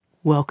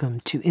Welcome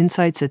to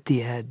Insights at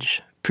the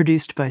Edge,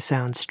 produced by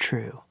Sounds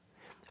True.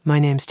 My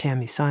name's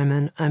Tami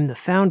Simon. I'm the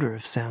founder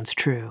of Sounds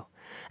True,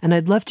 and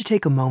I'd love to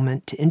take a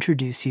moment to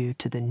introduce you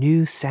to the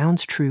new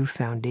Sounds True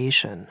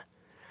Foundation.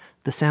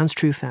 The Sounds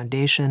True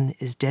Foundation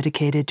is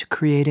dedicated to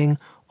creating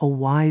a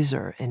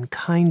wiser and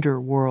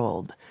kinder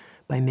world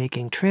by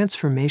making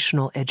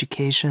transformational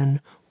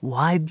education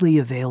widely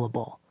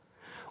available.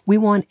 We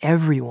want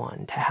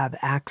everyone to have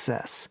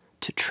access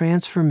to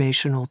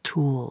transformational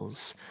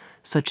tools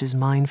such as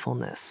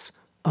mindfulness,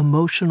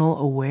 emotional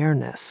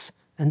awareness,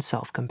 and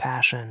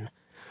self-compassion,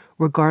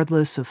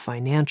 regardless of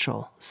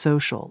financial,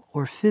 social,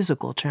 or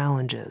physical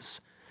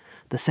challenges.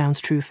 The Sounds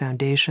True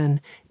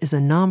Foundation is a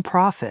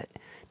nonprofit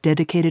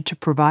dedicated to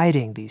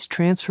providing these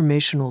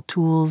transformational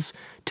tools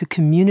to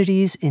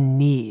communities in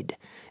need,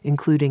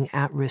 including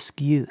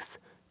at-risk youth,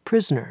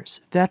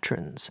 prisoners,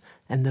 veterans,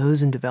 and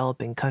those in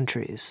developing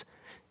countries.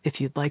 If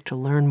you'd like to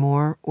learn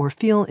more or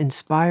feel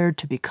inspired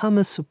to become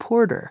a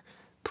supporter,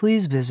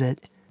 please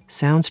visit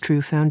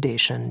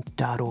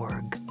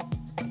SoundsTrueFoundation.org.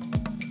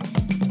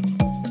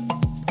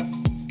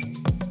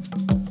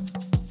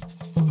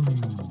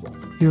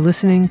 You're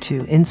listening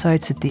to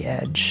Insights at the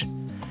Edge.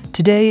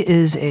 Today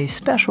is a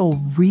special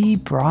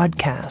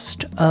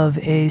rebroadcast of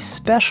a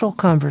special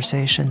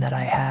conversation that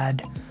I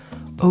had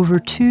over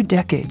 2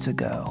 decades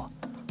ago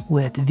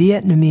with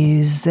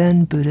Vietnamese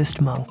Zen Buddhist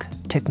monk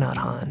Thich Nhat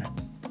Hanh.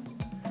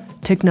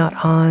 Thich Nhat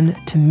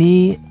Hanh, to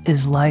me,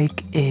 is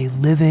like a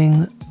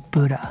living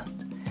Buddha.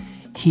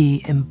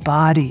 He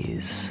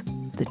embodies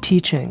the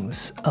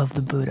teachings of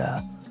the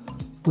Buddha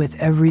with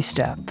every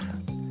step.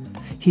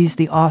 He's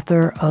the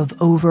author of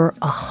over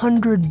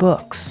 100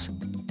 books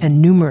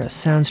and numerous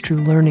Sounds True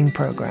learning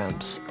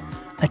programs,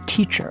 a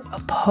teacher,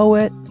 a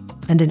poet,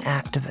 and an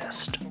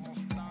activist.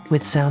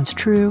 With Sounds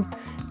True,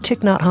 Thich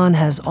Nhat Hanh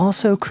has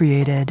also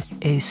created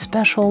a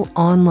special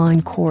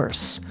online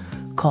course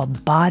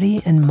called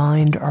Body and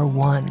Mind Are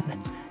One,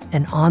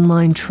 an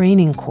online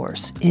training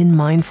course in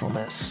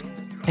mindfulness,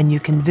 and you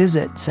can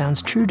visit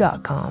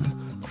SoundsTrue.com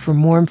for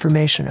more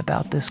information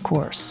about this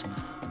course.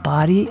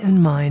 Body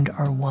and Mind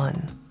Are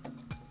One.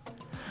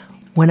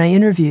 When I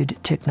interviewed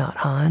Thich Nhat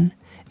Hanh,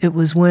 it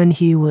was when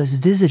he was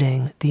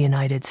visiting the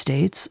United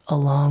States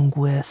along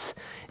with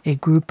a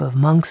group of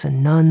monks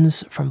and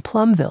nuns from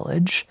Plum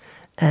Village,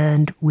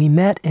 and we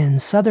met in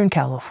Southern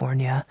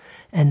California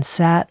and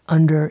sat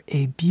under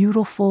a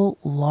beautiful,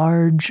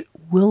 large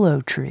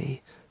willow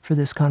tree for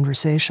this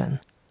conversation.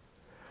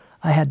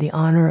 I had the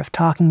honor of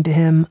talking to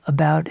him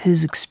about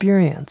his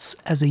experience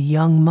as a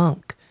young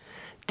monk,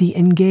 the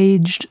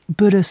engaged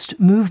Buddhist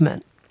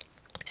movement,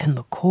 and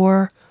the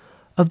core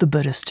of the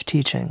Buddhist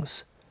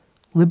teachings,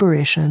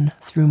 liberation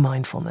through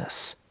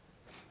mindfulness.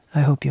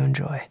 I hope you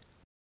enjoy.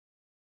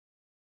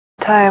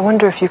 Ty, I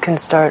wonder if you can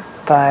start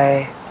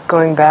by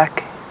going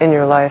back in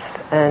your life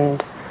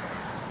and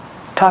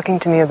talking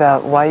to me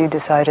about why you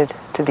decided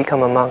to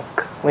become a monk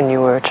when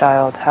you were a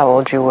child, how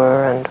old you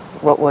were, and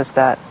what was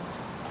that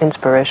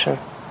inspiration?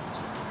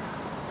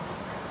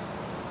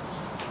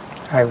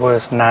 I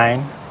was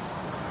 9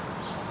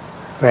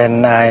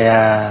 when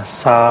I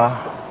saw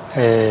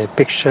a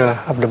picture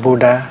of the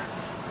Buddha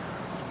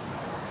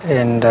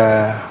in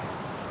the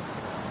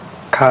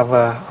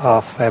cover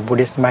of a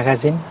Buddhist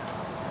magazine.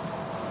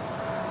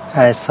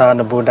 I saw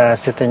the Buddha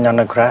sitting on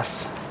the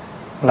grass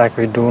like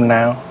we do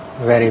now,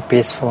 very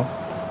peaceful,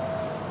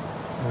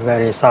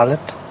 very solid.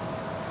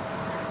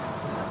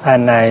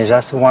 And I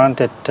just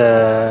wanted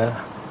to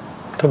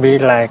be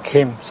like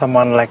him,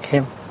 someone like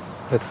him,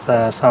 with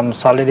some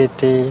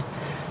solidity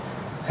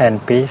and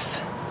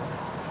peace.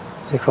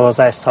 Because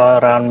I saw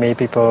around me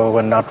people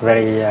were not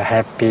very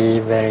happy,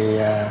 very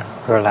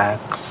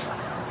relaxed.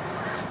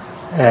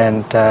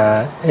 And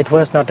it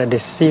was not a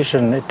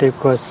decision,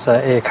 it was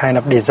a kind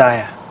of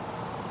desire.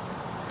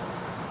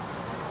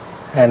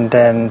 And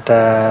then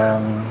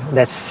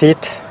that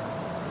seed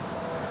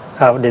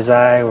of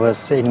desire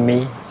was in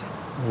me,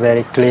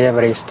 very clear,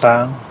 very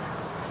strong.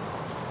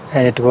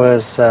 And it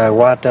was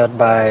watered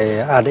by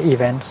other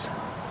events,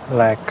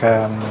 like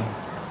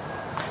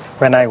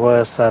when I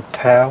was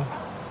 12,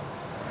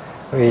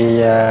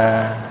 we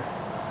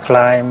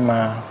climbed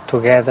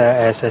together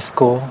as a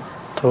school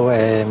to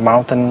a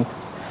mountain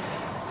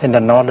in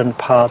the northern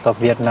part of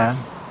Vietnam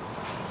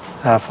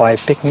for a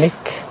picnic.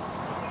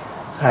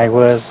 I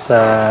was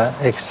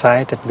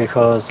excited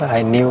because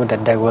I knew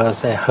that there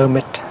was a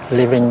hermit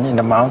living in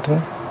the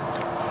mountain.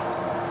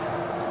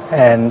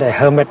 And a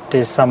hermit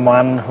is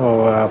someone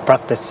who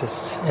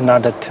practices in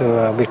order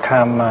to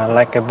become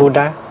like a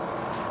Buddha.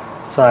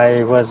 So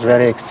I was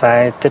very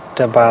excited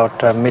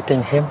about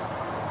meeting him.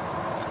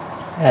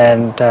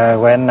 And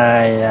when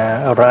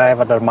I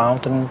arrived at the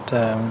mountain,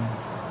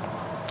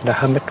 the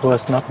hermit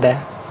was not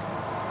there.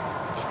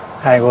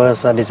 I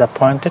was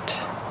disappointed.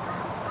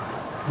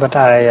 But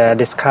I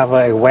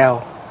discovered a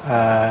well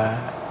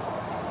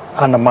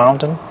on the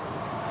mountain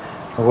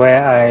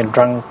where I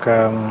drank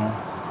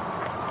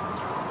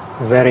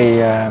very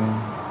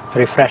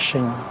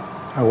refreshing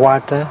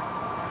water.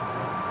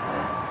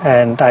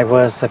 And I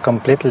was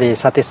completely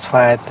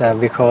satisfied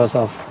because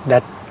of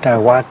that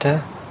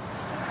water.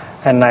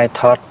 And I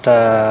thought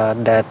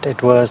that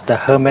it was the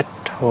hermit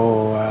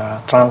who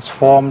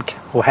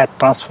had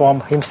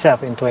transformed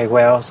himself into a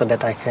well, so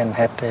that I can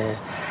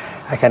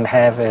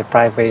have a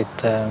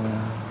private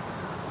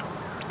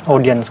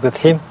audience with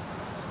him.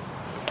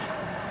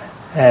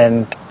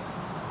 And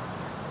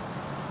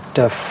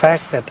the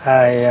fact that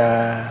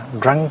I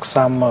drank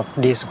some of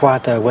this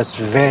water was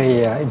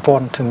very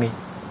important to me,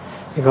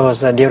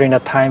 because during the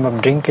time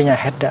of drinking I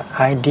had the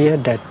idea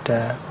that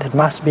that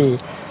must be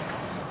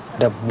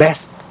the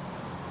best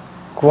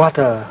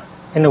water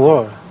in the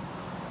world.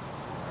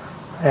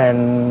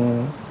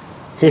 And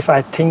if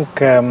I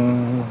think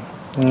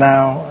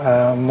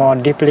now more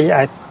deeply,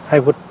 I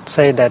would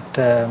say that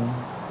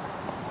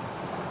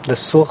the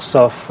source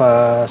of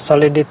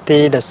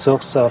solidity, the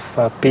source of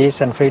peace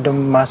and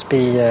freedom must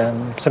be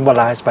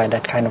symbolized by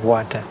that kind of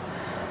water.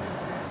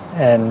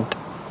 And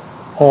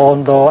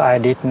although I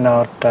did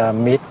not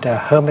meet the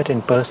hermit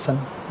in person,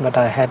 but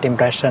I had the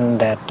impression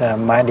that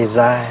my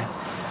desire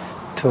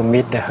to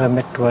meet the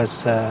hermit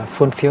was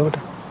fulfilled,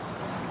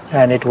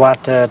 and it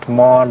watered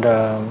more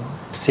the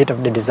seed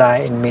of the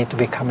desire in me to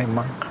become a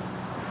monk.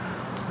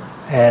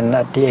 And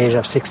at the age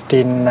of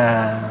 16,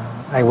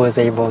 I was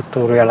able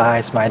to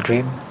realize my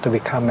dream to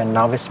become a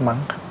novice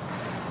monk,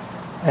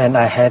 and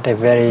I had a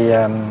very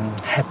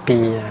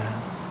happy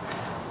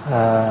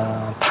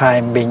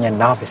time being a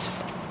novice.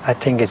 I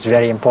think it's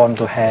very important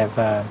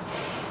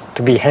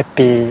to be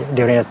happy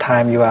during the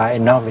time you are a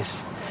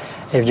novice.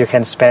 If you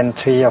can spend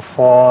 3 or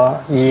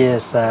 4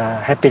 years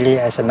happily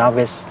as a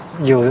novice,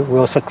 you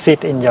will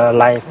succeed in your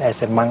life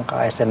as a monk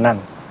or as a nun.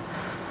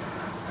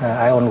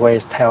 I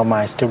always tell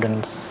my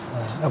students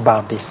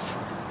about this.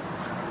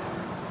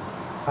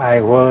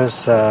 I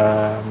was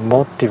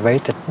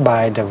motivated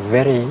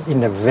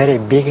in the very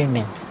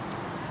beginning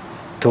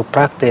to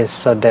practice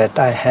so that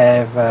I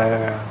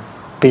have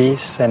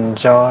peace and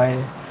joy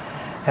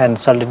and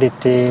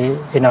solidity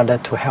in order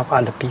to help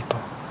other people.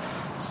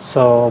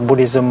 So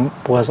Buddhism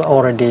was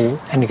already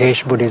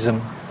engaged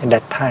Buddhism in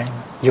that time.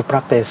 You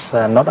practice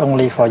not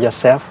only for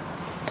yourself,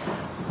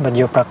 but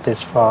you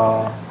practice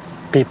for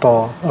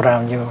people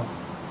around you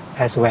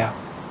as well.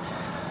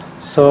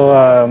 So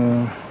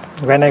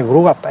when I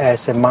grew up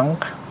as a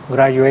monk,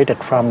 graduated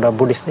from the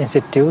Buddhist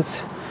Institute,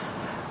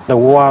 the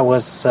war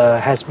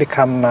has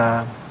become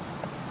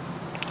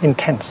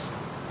intense,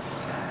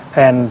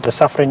 and the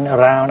suffering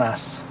around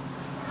us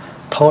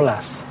told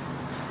us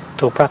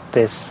to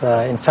practice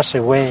in such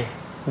a way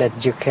that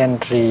you can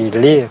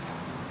relieve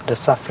the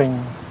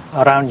suffering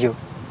around you.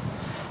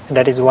 And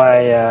that is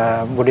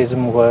why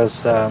Buddhism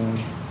was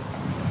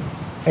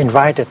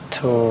invited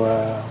to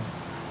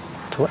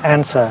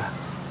answer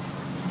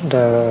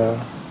the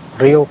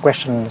real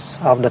questions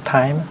of the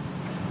time.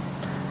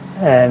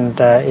 And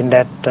in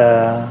that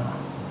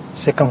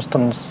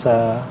circumstance,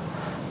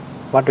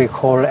 what we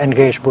call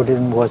engaged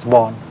Buddhism was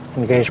born.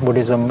 Engaged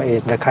Buddhism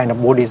is the kind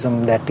of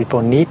Buddhism that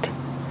people need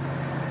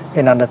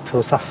in order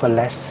to suffer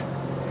less,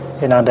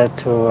 in order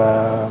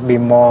to be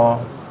more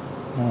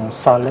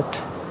solid,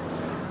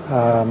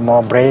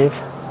 more brave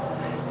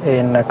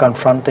in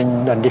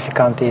confronting the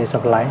difficulties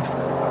of life.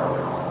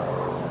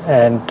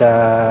 And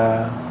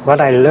what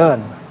I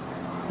learned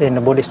in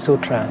the Buddhist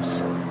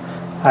Sutras,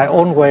 I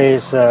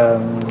always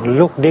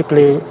look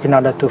deeply in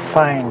order to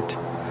find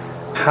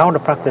how the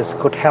practice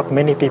could help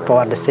many people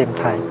at the same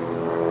time.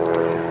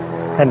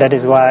 And that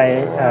is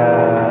why,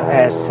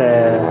 as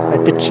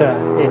a teacher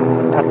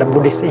at the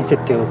Buddhist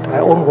Institute, I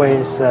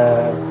always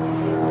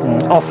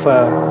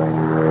offer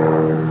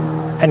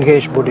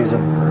engaged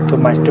Buddhism to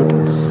my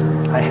students.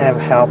 I have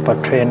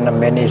helped train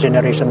many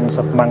generations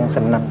of monks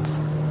and nuns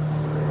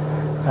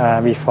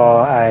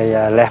before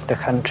I left the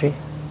country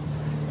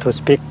to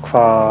speak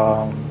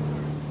for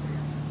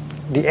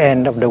the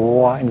end of the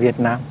war in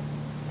Vietnam.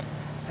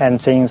 And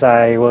since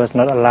I was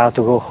not allowed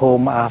to go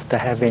home after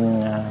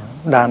having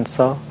done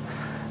so,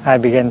 I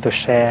began to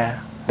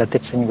share the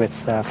teaching with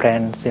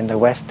friends in the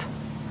West.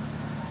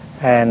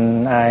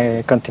 And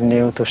I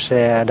continue to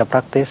share the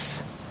practice,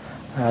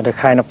 the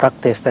kind of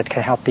practice that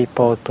can help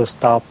people to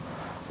stop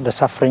the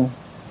suffering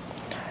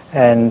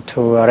and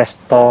to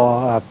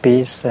restore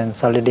peace and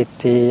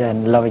solidity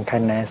and loving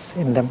kindness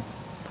in them.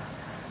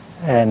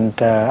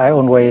 And I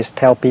always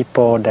tell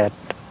people that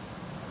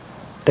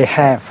they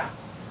have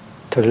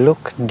to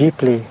look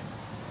deeply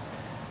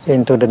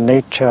into the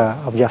nature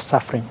of your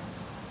suffering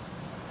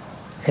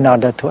in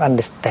order to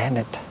understand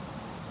it.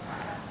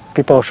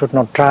 People should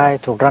not try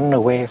to run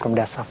away from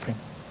their suffering.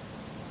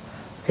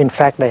 In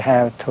fact, they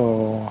have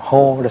to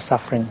hold the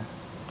suffering,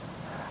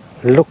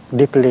 look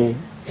deeply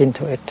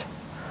into it,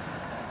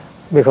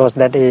 because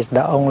that is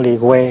the only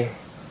way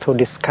to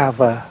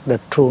discover the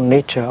true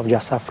nature of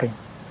your suffering.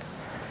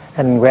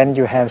 And when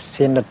you have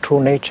seen the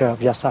true nature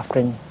of your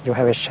suffering, you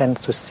have a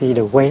chance to see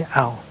the way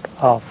out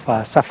of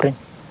suffering.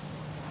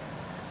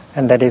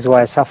 And that is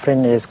why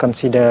suffering is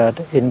considered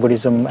in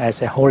Buddhism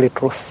as a holy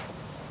truth,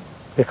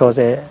 because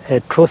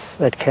a truth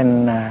that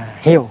can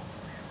heal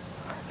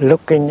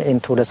looking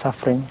into the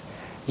suffering,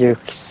 you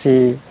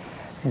see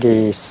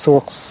the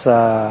source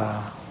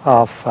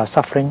of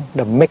suffering,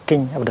 the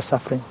making of the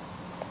suffering.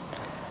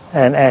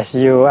 And as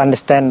you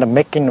understand the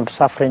making of the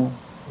suffering,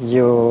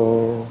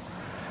 you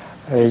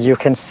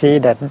can see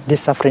that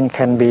this suffering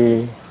can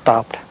be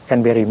stopped,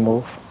 can be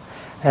removed.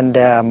 And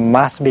there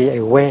must be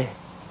a way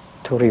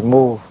to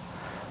remove,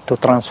 to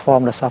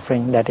transform the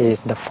suffering. That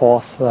is the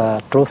fourth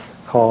truth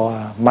called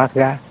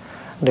Magga,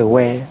 the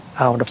way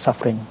out of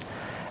suffering.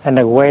 And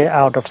the way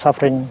out of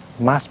suffering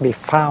must be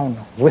found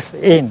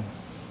within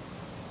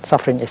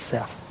suffering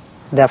itself.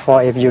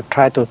 Therefore, if you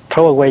try to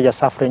throw away your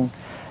suffering,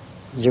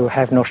 you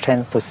have no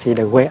chance to see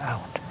the way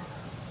out.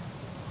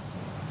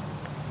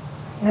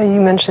 Now you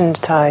mentioned,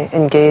 Thai,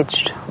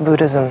 engaged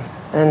Buddhism,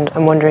 and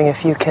I'm wondering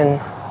if you can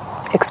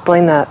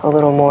explain that a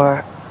little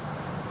more.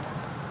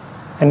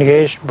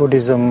 Engaged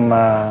Buddhism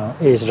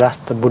is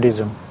just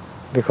Buddhism,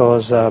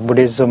 because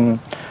Buddhism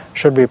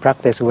should be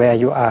practiced where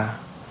you are.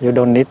 You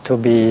don't need to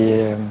be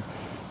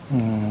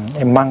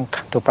a monk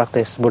to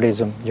practice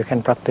Buddhism. You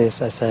can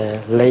practice as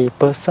a lay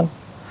person.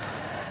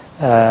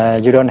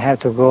 You don't have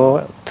to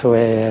go to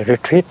a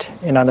retreat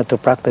in order to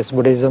practice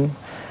Buddhism.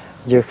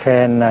 You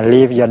can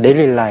live your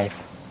daily life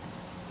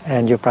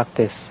and you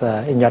practice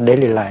in your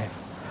daily life.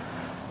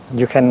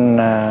 You can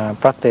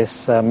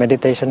practice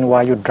meditation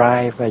while you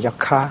drive your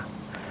car,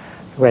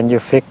 when you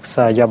fix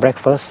your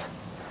breakfast,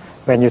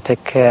 when you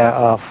take care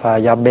of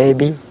your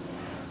baby,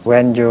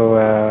 when you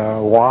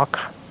walk,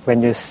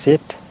 when you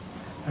sit,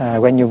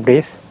 when you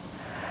breathe.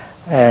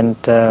 And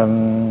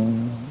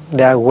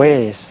there are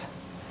ways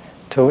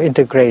to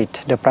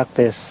integrate the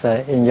practice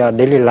in your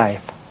daily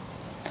life.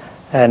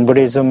 And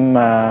Buddhism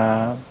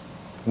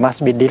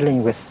must be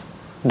dealing with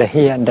the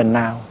here and the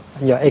now,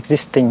 your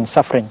existing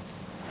suffering.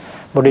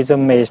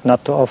 Buddhism is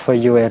not to offer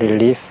you a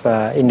relief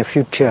in the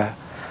future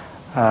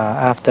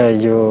after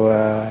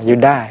you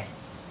die.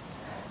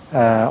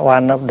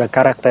 One of the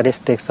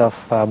characteristics of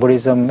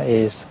Buddhism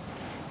is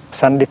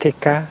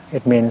sanditthika.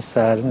 It means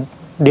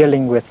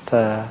dealing with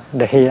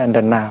the here and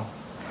the now.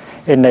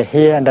 In the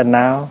here and the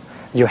now,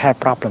 you have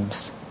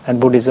problems, and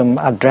Buddhism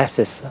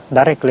addresses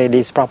directly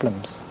these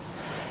problems.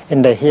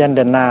 In the here and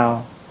the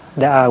now,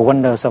 there are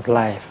wonders of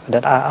life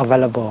that are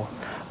available.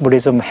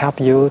 Buddhism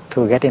helps you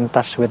to get in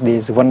touch with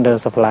these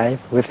wonders of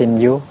life within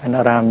you and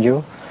around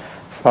you,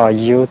 for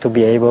you to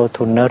be able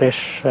to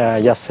nourish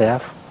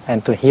yourself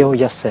and to heal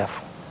yourself,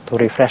 to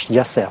refresh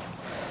yourself.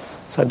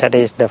 So that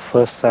is the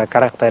first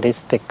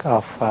characteristic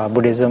of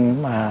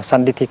Buddhism,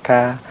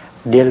 sanditthika,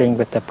 dealing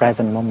with the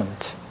present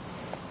moment.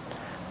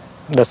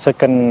 The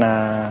second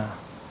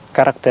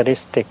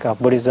characteristic of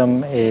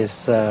Buddhism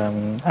is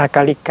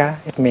akalika.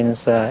 It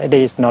means it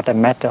is not a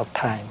matter of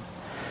time.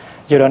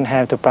 You don't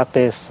have to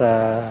practice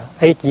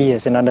 8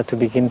 years in order to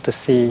begin to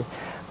see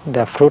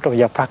the fruit of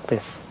your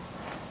practice.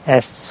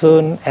 As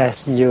soon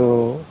as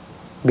you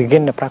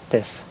begin the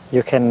practice,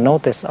 you can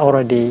notice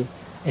already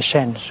a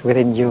change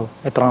within you,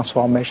 a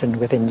transformation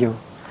within you.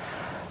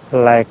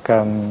 Like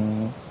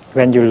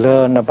when you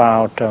learn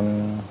about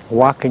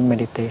walking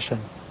meditation,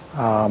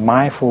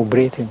 mindful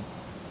breathing,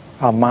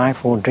 or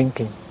mindful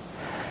drinking.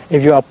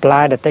 If you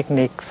apply the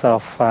techniques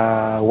of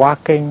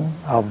walking,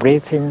 or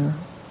breathing,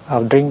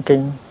 or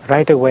drinking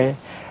right away,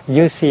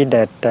 you see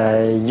that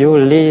you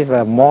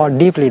live more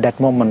deeply that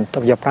moment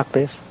of your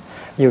practice.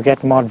 You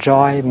get more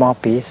joy, more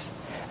peace,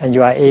 and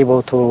you are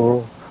able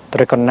to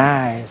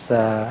recognize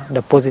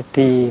the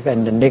positive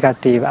and the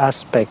negative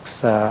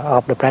aspects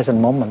of the present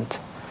moment.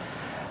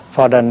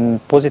 For the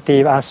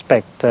positive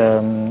aspect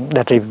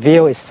that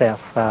reveal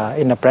itself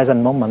in the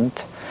present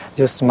moment,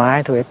 you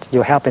smile to it,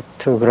 you help it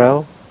to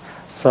grow,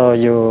 so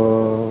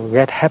you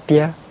get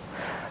happier.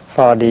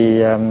 For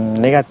the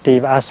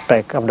negative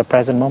aspect of the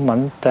present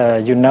moment,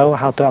 you know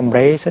how to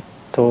embrace it,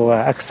 to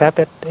accept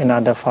it in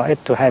order for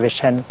it to have a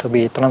chance to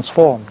be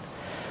transformed.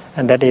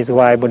 And that is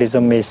why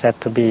Buddhism is said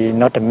to be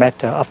not a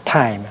matter of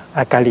time,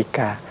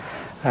 akalika.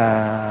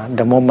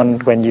 The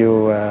moment when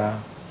you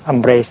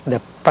embrace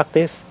the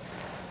practice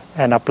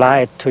and apply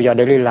it to your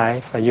daily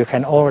life, you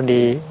can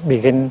already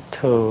begin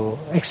to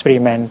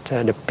experiment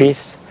the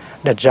peace,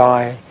 the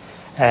joy,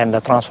 and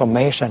the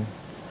transformation.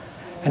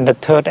 And the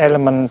third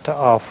element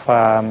of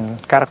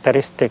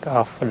characteristic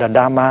of the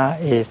Dharma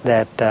is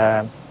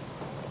that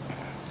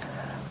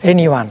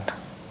anyone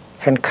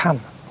can come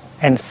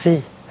and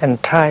see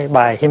and try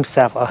by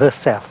himself or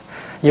herself.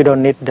 You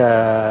don't need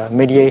the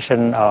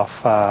mediation of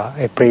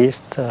a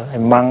priest, a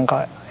monk,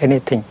 or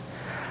anything.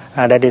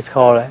 That is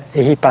called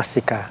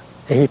ehipassika.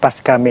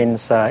 Ehipassika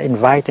means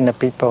inviting the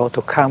people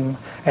to come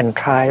and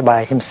try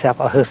by himself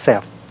or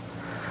herself.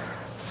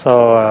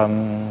 So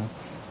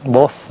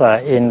both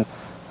in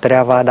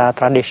Theravada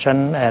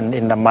tradition and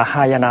in the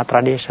Mahayana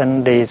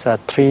tradition, these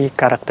three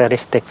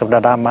characteristics of the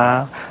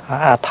Dharma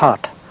are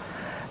taught.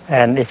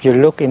 And if you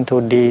look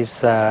into these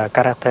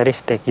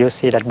characteristics, you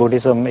see that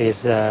Buddhism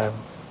is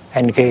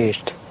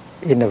engaged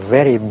in the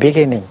very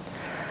beginning.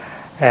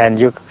 And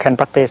you can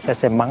practice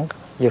as a monk,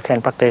 you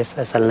can practice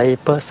as a lay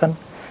person,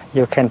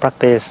 you can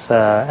practice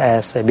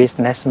as a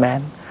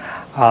businessman,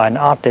 are an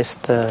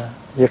artist,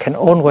 you can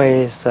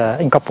always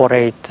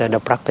incorporate the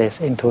practice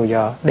into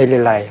your daily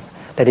life.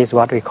 That is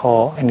what we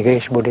call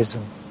engaged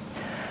Buddhism.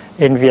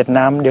 In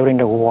Vietnam during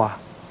the war,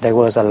 there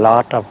was a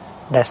lot of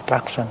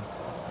destruction.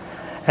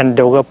 And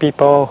there were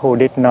people who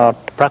did not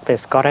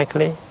practice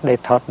correctly. They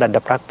thought that the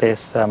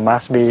practice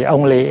must be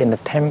only in the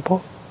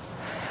temple.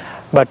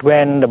 But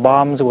when the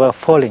bombs were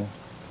falling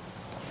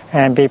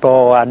and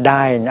people are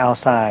dying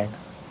outside,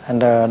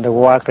 and the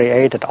war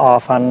created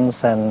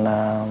orphans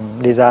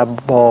and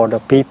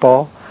disabled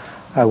people,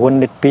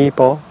 wounded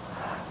people,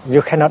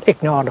 you cannot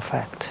ignore the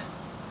fact.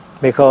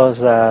 Because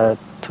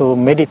to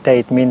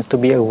meditate means to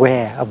be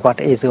aware of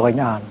what is going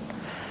on.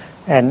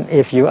 And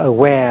if you are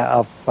aware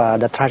of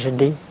the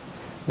tragedy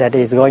that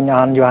is going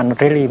on, you are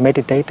not really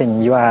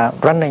meditating, you are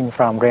running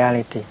from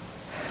reality.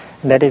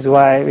 And that is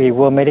why we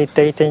were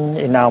meditating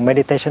in our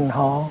meditation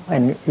hall,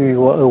 and we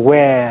were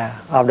aware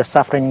of the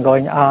suffering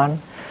going on.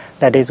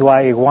 That is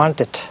why we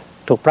wanted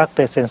to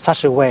practice in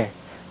such a way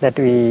that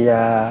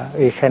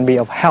we can be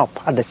of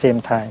help at the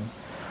same time.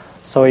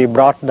 So we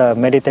brought the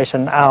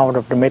meditation out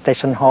of the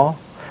meditation hall.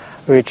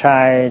 We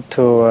try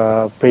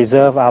to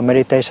preserve our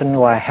meditation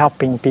while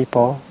helping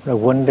people, the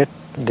wounded,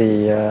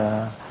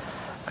 the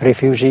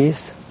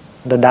refugees,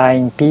 the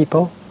dying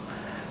people.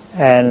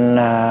 And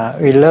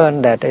we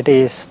learned that it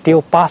is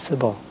still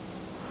possible.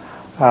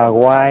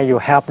 Why you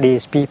help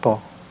these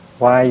people,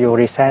 why you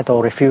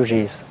resettle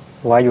refugees,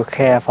 why you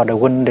care for the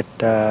wounded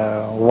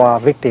war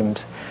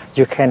victims,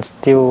 you can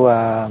still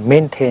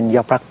maintain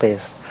your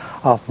practice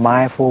of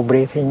mindful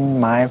breathing,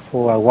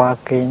 mindful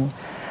walking.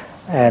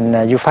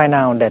 And you find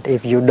out that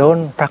if you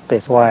don't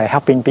practice while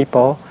helping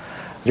people,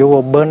 you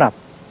will burn up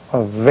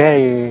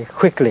very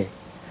quickly.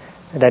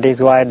 That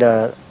is why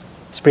the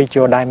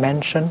spiritual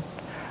dimension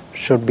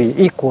should be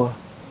equal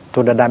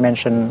to the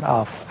dimension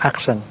of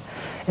action.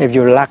 If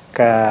you lack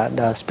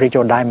the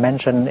spiritual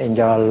dimension in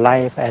your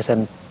life as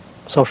a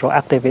social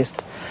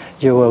activist,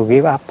 you will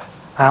give up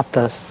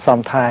after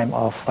some time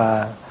of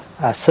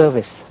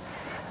service.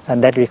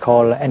 And that we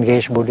call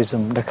engaged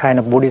Buddhism, the kind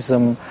of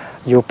Buddhism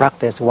you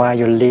practice while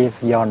you live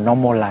your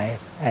normal life,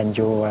 and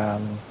you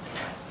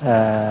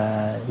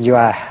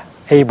are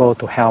able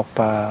to help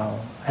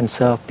and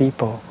serve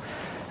people.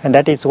 And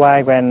that is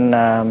why when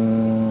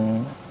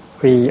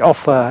we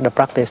offer the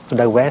practice to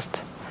the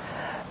West,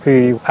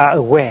 we are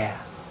aware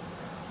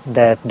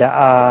that there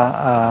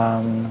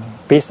are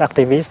peace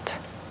activists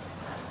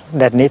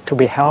that need to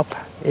be helped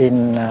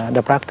in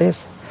the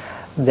practice.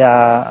 There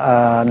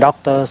are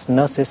doctors,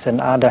 nurses,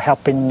 and other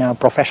helping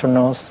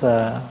professionals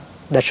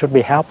that should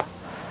be helped.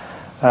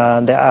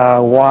 There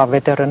are war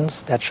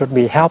veterans that should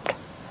be helped.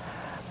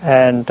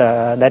 And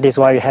that is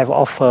why we have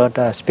offered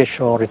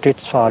spiritual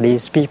retreats for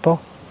these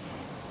people.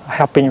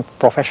 Helping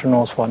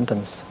professionals, for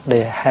instance,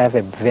 they have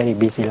a very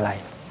busy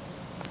life.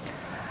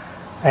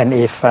 And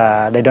if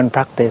they don't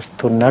practice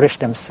to nourish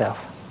themselves,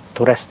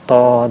 to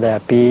restore their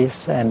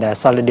peace and their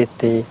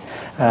solidity,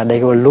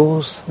 they will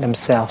lose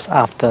themselves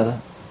after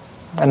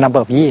a number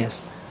of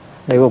years.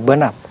 They will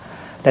burn up.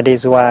 That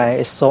is why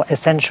it's so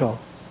essential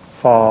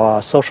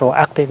for social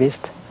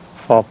activists,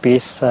 for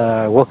peace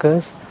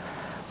workers,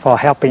 for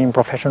helping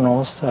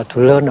professionals to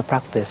learn the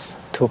practice,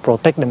 to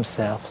protect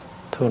themselves,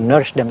 to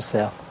nourish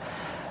themselves,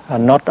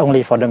 not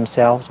only for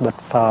themselves but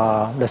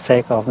for the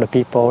sake of the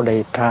people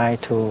they try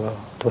to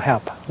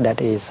help. That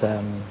is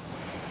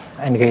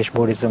engaged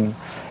Buddhism.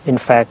 In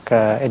fact,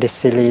 it is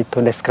silly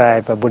to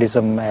describe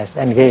Buddhism as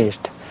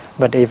engaged,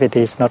 but if it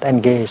is not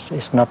engaged,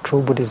 it's not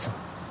true Buddhism.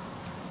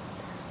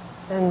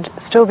 And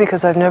still,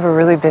 because I've never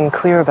really been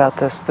clear about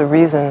this, the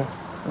reason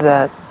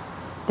that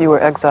you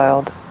were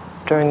exiled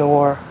during the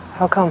war,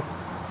 how come?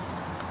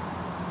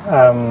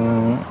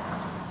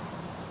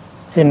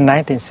 In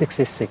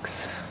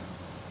 1966,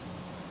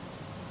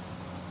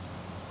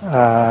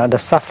 the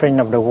suffering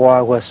of the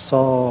war was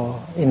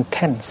so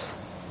intense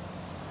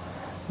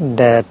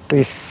that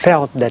we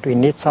felt that we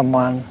need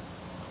someone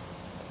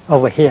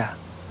over here,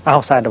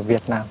 outside of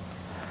Vietnam,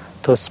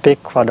 to speak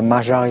for the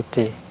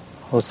majority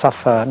who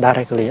suffer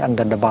directly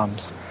under the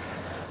bombs.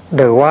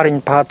 The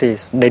warring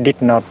parties, they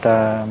did not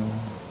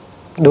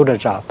do the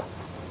job.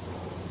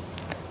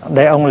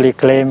 They only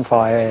claim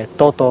for a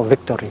total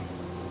victory.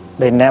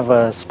 They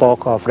never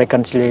spoke of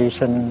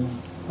reconciliation,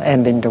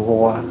 ending the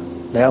war.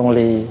 They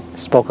only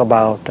spoke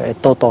about a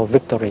total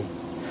victory,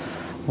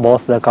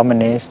 both the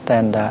communist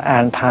and the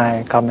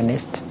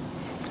anti-communist.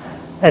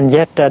 And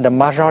yet the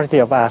majority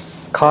of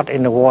us caught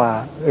in the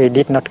war, we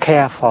did not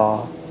care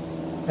for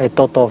a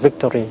total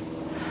victory.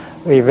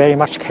 We very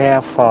much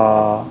care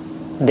for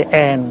the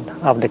end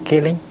of the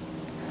killing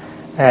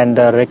and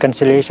the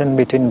reconciliation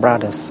between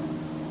brothers.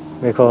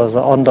 Because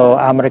although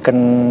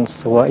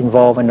Americans were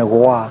involved in the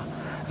war,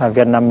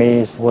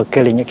 Vietnamese were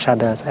killing each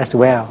other as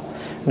well.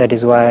 That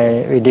is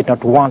why we did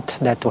not want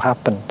that to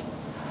happen.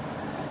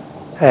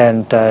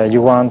 And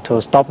you want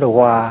to stop the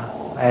war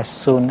as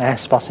soon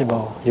as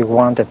possible. You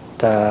wanted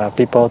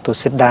people to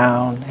sit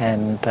down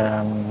and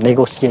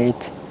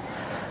negotiate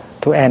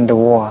to end the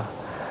war.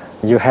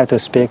 You have to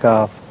speak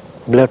of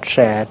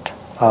bloodshed,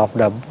 of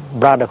the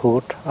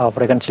brotherhood, of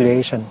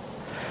reconciliation.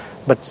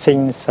 But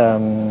since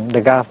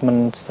the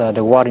governments,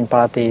 the warring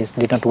parties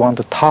did not want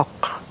to talk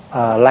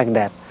like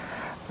that,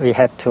 we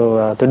had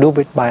to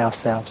do it by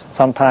ourselves.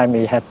 Sometimes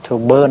we had to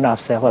burn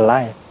ourselves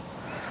alive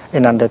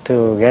in order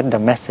to get the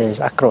message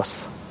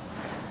across.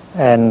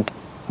 And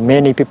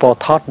many people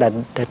thought that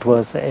that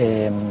was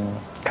a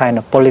kind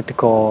of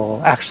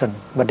political action,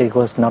 but it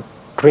was not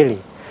really.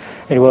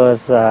 It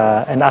was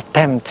an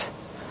attempt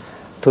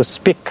to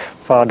speak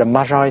for the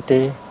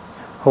majority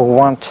who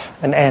want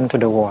an end to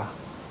the war,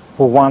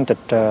 who wanted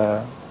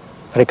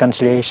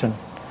reconciliation.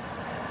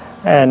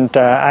 And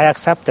I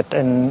accepted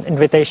an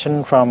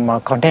invitation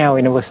from Cornell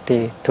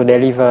University to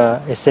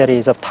deliver a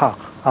series of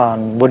talks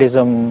on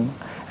Buddhism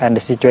and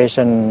the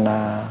situation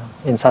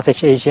in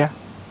Southeast Asia.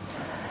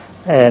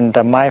 And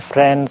my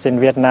friends in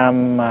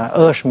Vietnam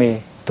urged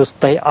me to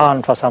stay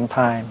on for some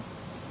time,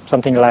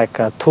 something like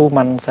 2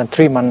 months and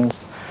 3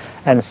 months,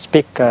 and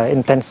speak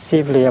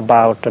intensively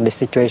about the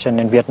situation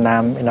in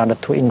Vietnam in order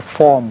to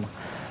inform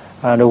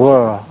the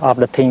world of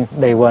the things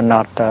they were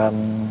not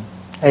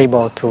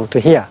able to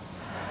hear.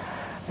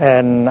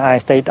 And I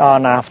stayed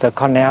on after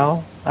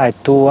Cornell. I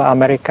toured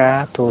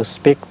America to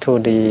speak to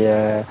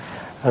the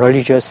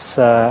religious,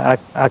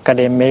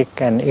 academic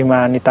and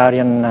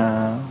humanitarian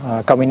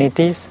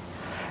communities.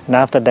 And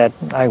after that,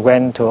 I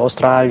went to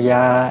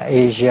Australia,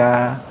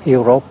 Asia,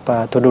 Europe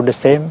to do the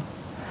same.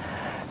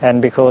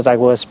 And because I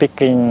was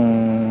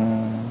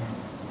speaking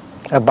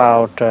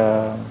about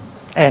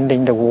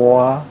ending the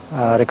war,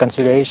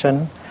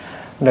 reconciliation,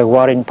 the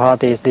warring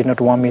parties did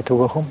not want me to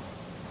go home.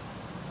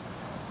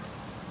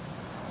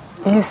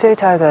 You say,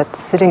 Thai, that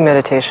sitting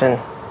meditation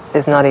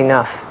is not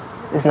enough,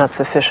 is not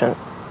sufficient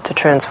to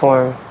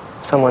transform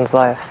someone's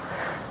life.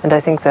 And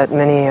I think that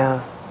many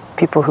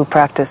people who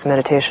practice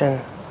meditation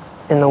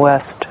in the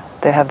West,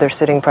 they have their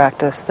sitting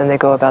practice, then they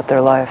go about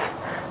their life.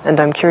 And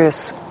I'm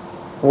curious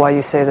why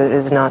you say that it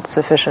is not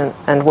sufficient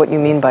and what you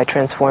mean by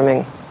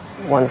transforming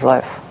one's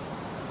life.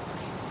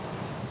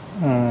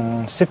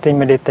 Sitting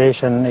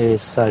meditation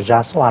is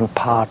just one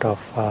part of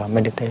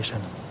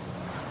meditation.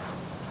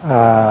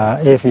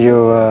 If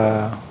you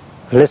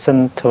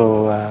listen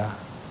to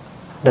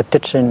the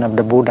teaching of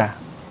the Buddha,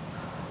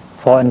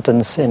 for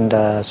instance in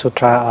the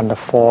Sutra on the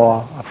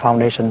 4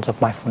 foundations of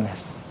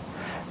mindfulness,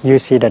 you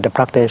see that the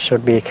practice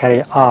should be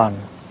carried on,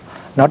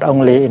 not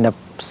only in a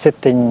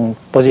sitting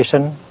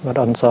position, but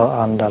also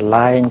on the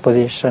lying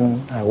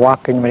position,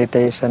 walking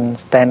meditation,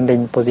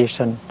 standing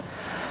position.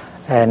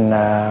 And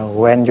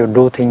when you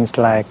do things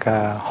like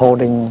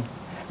holding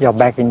your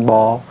begging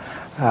bowl,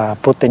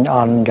 putting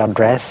on your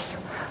dress,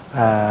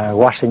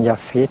 washing your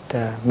feet,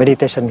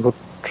 meditation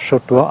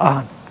should go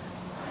on.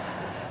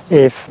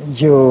 If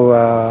you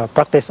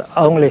practice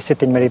only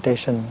sitting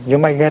meditation, you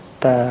might get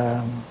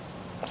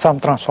some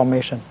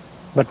transformation,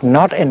 but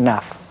not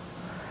enough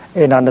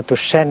in order to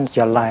change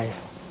your life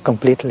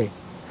completely.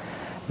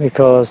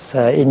 Because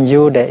in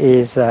you there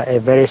is a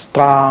very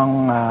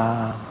strong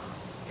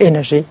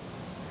energy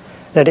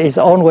that is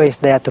always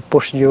there to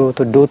push you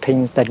to do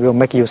things that will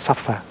make you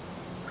suffer.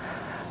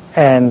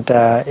 And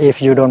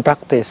if you don't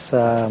practice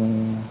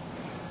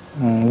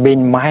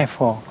being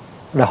mindful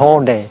the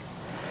whole day,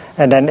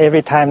 and then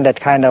every time that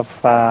kind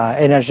of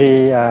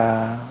energy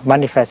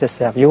manifests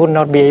itself, you will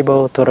not be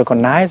able to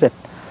recognize it,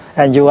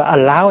 and you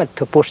allow it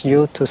to push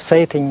you to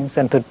say things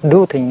and to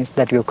do things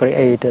that will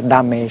create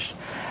damage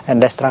and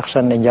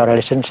destruction in your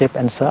relationship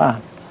and so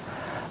on.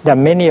 There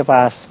are many of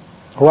us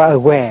who are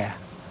aware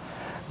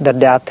that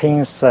there are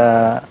things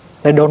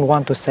they don't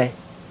want to say,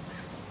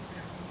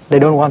 they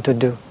don't want to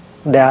do.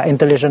 They are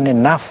intelligent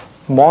enough,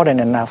 more than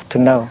enough, to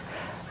know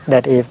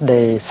that if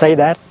they say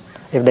that,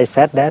 if they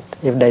said that,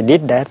 if they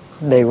did that,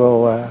 they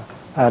will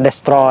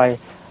destroy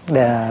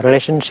their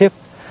relationship,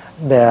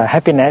 their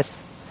happiness.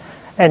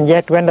 And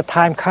yet when the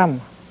time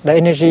comes, the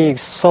energy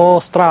is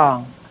so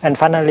strong, and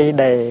finally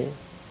they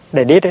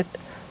did it,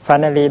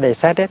 finally they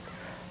said it,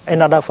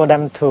 in order for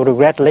them to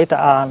regret later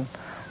on,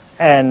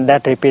 and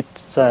that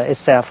repeats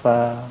itself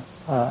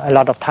a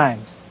lot of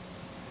times.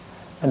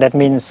 And that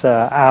means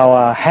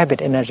our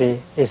habit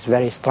energy is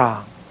very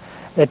strong.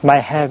 It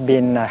might have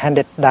been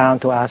handed down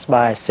to us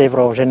by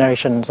several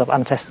generations of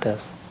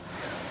ancestors.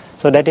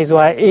 So that is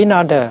why in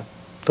order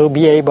to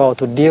be able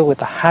to deal with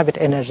the habit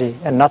energy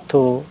and not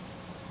to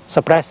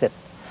suppress it,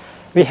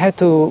 we have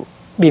to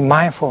be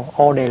mindful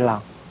all day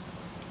long.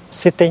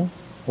 Sitting,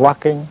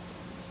 walking,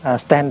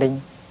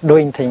 standing,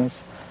 doing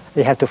things,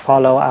 we have to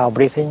follow our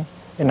breathing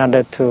in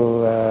order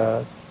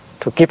to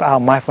keep our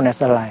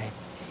mindfulness alive.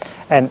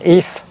 And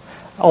if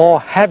all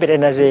habit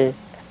energy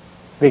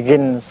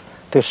begins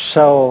to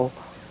show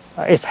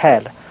its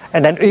head,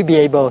 and then we'll be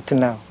able to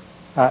know.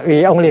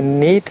 We only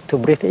need to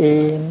breathe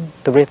in,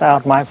 to breathe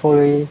out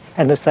mindfully,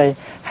 and to say,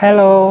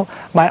 hello,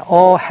 my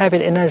all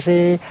habit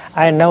energy,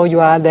 I know you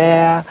are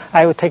there,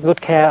 I will take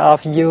good care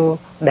of you.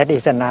 That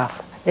is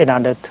enough in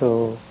order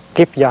to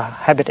keep your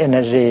habit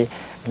energy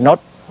not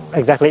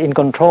exactly in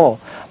control,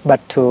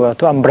 but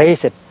to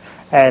embrace it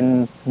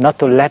and not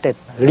to let it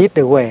lead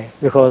the way,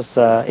 because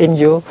in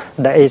you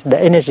there is the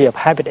energy of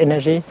habit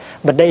energy,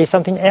 but there is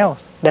something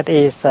else that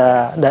is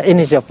the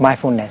energy of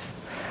mindfulness.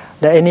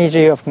 The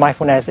energy of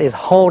mindfulness is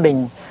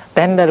holding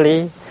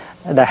tenderly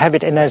the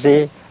habit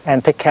energy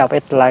and take care of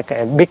it like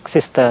a big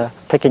sister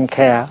taking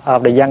care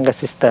of the younger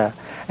sister,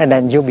 and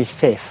then you'll be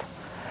safe.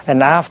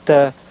 And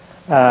after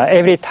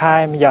every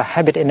time your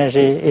habit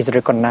energy is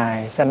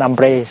recognized and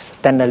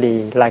embraced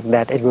tenderly like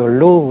that, it will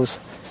lose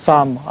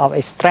some of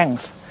its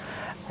strength.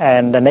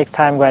 And the next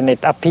time when it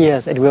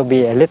appears, it will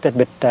be a little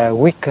bit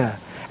weaker.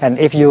 And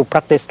if you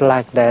practice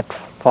like that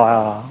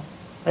for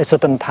a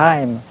certain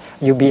time,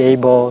 you'll be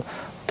able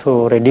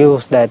to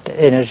reduce that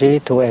energy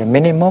to a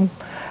minimum,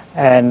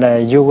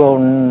 and you will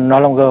no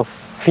longer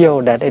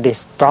feel that it is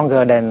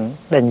stronger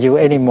than you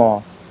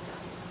anymore.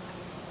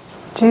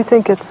 Do you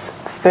think it's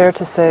fair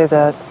to say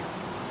that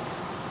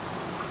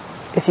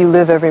if you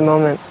live every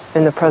moment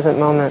in the present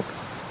moment,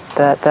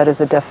 that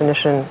is a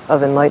definition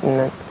of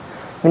enlightenment?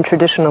 I mean,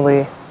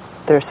 traditionally,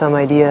 there's some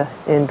idea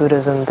in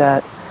Buddhism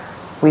that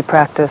we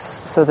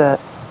practice so that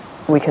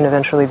we can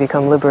eventually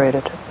become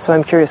liberated. So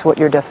I'm curious what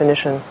your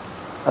definition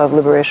of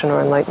liberation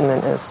or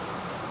enlightenment is.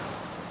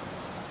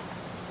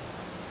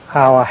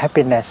 Our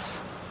happiness,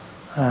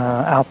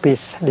 our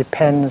peace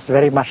depends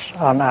very much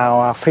on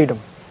our freedom.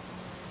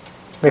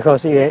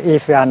 Because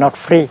if we are not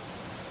free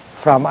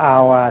from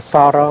our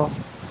sorrow,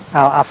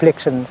 our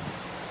afflictions,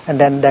 and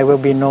then there will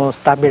be no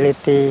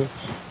stability,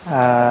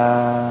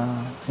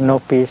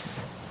 no peace,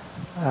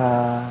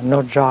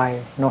 no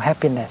joy, no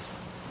happiness.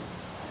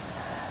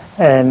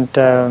 And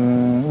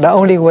the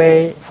only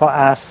way for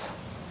us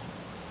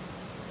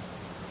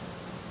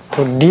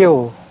to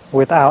deal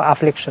with our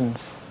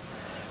afflictions,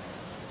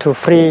 to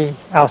free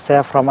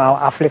ourselves from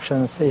our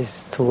afflictions,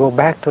 is to go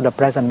back to the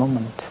present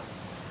moment.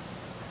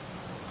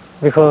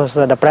 Because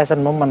the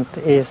present moment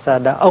is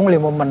the only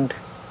moment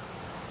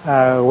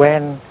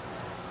when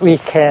we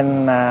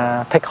can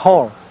take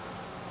hold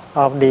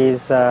of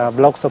these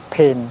blocks of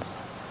pains.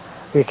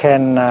 We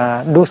can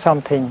do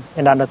something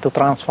in order to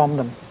transform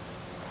them.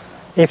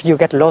 If you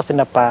get lost in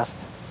the past,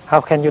 how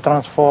can you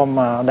transform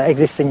the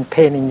existing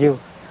pain in you?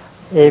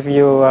 If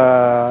you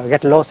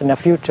get lost in the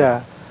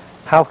future,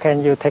 how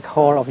can you take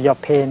hold of your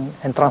pain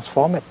and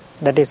transform it?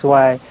 That is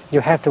why you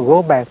have to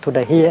go back to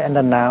the here and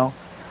the now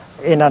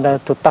in order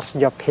to touch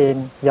your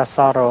pain, your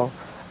sorrow,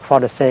 for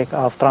the sake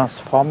of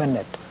transforming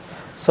it.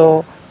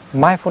 So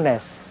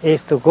mindfulness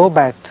is to go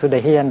back to the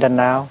here and the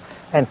now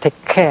and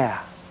take care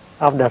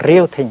of the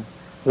real thing,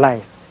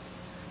 life.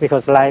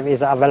 Because life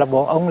is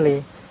available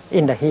only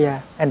in the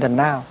here and the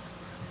now.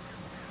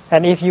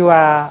 And if you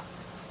are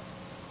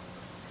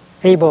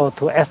able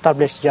to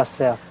establish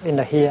yourself in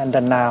the here and the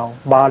now,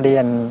 body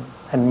and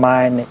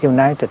mind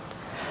united,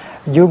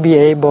 you'll be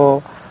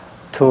able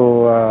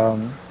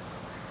to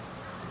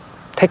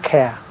take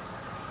care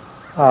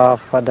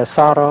of the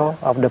sorrow,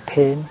 of the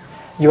pain.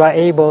 You are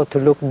able to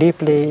look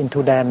deeply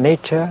into their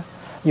nature.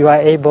 You are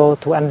able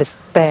to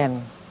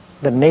understand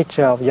the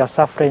nature of your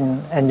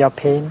suffering and your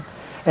pain.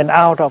 And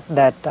out of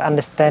that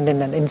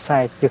understanding and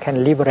insight, you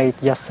can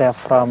liberate yourself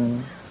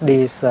from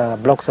these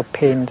blocks of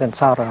pain and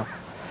sorrow.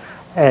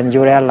 And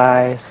you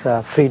realize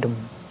freedom.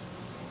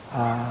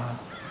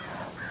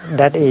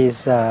 That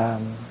is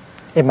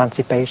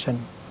emancipation.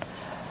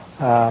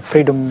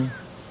 Freedom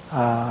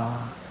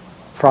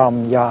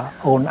from your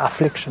own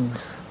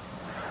afflictions.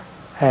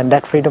 And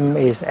that freedom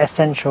is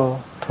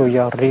essential to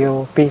your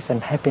real peace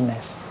and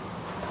happiness.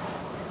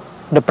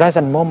 The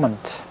present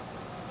moment.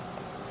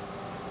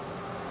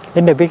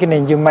 In the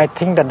beginning, you might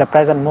think that the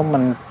present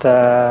moment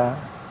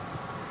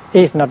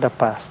is not the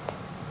past,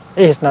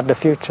 is not the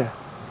future.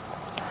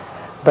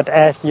 But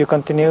as you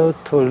continue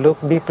to look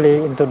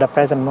deeply into the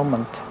present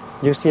moment,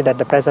 you see that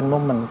the present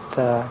moment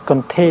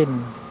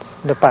contains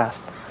the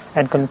past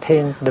and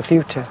contains the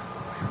future.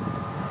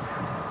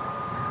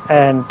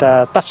 And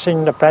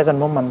touching the present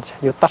moment,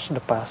 you touch the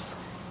past,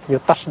 you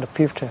touch the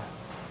future,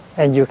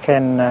 and you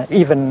can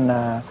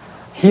even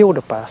heal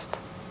the past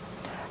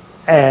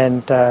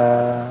and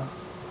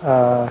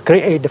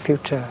create the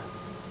future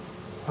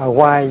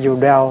while you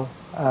dwell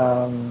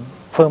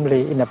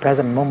firmly in the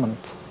present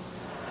moment.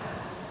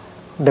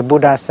 The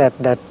Buddha said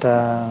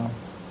that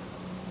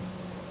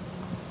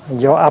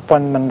your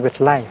appointment with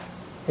life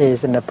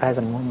is in the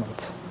present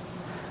moment,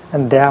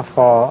 and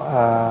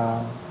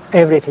therefore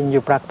everything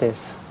you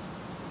practice,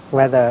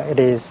 whether it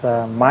is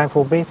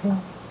mindful breathing,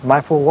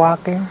 mindful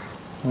walking,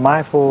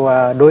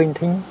 mindful doing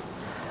things,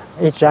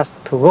 it's just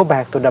to go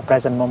back to the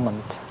present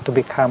moment, to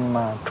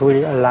become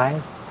truly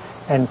alive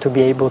and to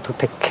be able to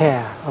take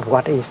care of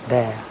what is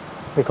there,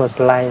 because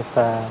life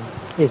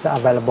is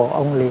available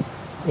only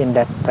in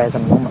that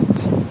present moment.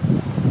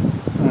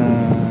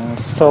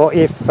 So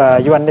if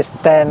you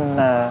understand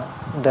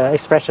the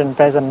expression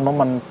present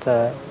moment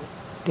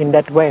in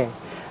that way,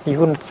 you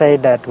couldn't say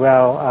that,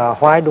 well,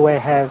 why do I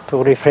have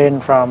to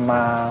refrain from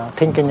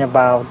thinking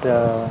about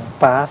the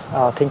past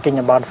or thinking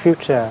about the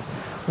future?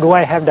 Do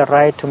I have the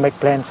right to make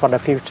plans for the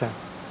future?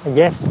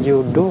 Yes,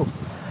 you do.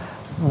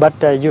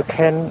 But you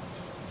can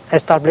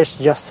establish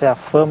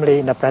yourself firmly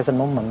in the present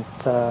moment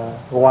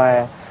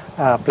while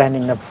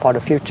planning for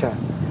the future,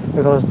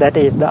 because that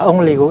is the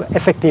only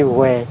effective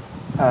way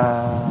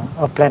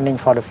of planning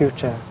for the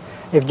future.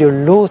 If you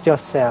lose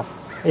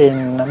yourself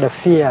in the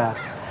fear,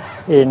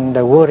 in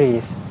the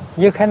worries,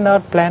 you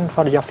cannot plan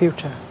for your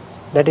future.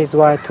 That is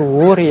why to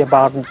worry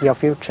about your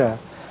future,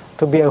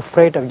 to be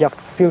afraid of your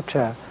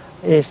future,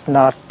 is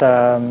not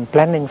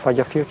planning for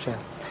your future.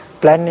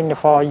 Planning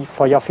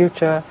for your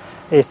future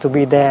is to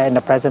be there in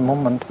the present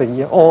moment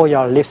with all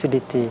your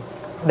lucidity.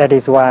 That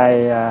is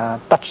why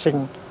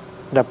touching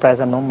the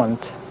present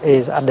moment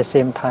is at the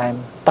same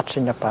time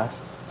touching the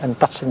past and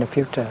touching the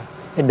future.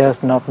 It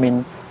does not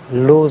mean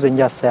losing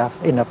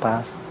yourself in the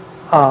past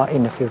or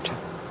in the future.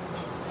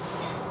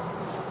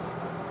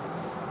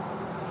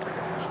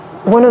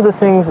 One of the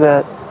things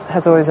that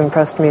has always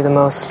impressed me the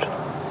most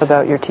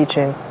about your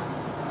teaching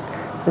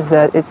is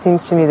that it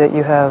seems to me that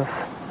you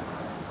have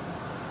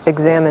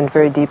examined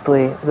very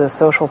deeply the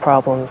social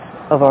problems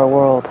of our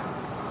world.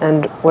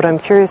 And what I'm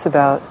curious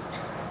about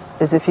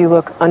is if you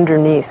look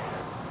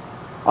underneath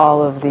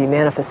all of the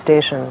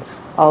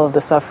manifestations, all of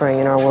the suffering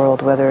in our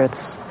world, whether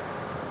it's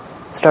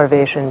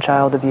starvation,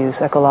 child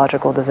abuse,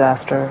 ecological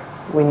disaster,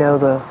 we know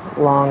the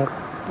long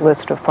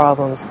list of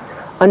problems.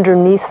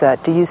 Underneath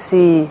that, do you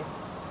see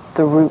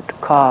the root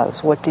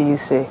cause? What do you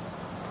see?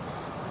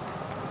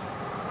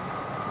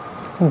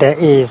 There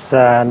is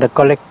the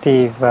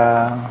collective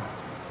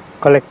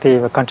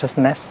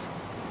consciousness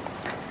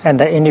and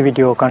the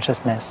individual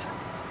consciousness.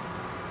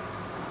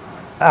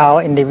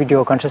 Our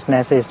individual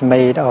consciousness is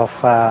made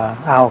of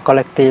our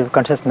collective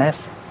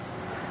consciousness,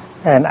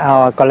 and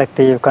our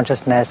collective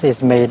consciousness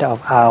is made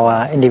of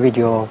our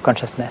individual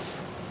consciousness.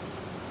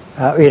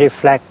 We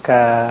reflect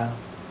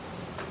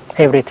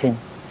everything,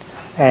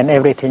 and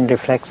everything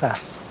reflects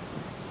us.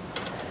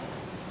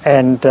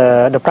 And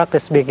the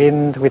practice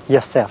begins with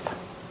yourself.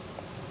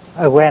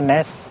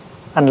 Awareness,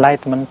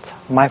 enlightenment,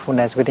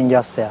 mindfulness within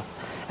yourself.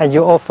 And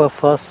you offer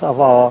first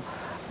of all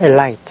a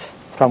light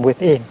from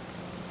within.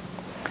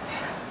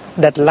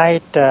 That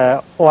light,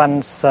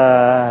 once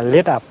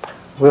lit up,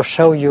 will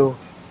show you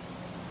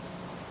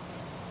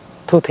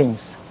two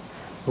things.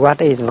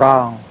 What is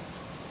wrong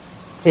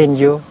in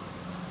you,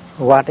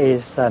 what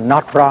is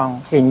not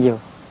wrong in you.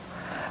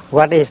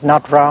 What is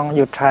not wrong,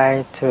 you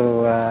try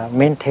to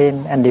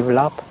maintain and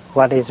develop.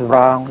 What is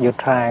wrong, you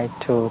try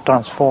to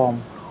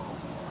transform.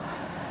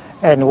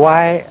 And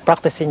while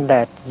practicing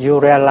that, you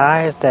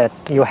realize that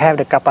you have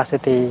the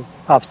capacity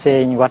of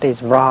seeing what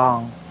is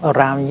wrong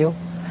around you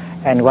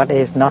and what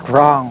is not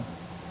wrong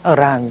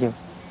around you.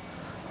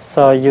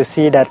 So you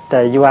see that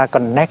you are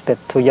connected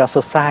to your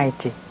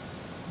society.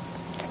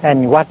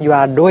 And what you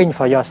are doing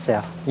for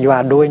yourself, you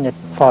are doing it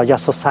for your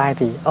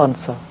society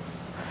also.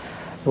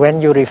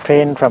 When you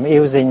refrain from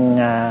using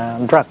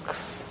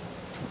drugs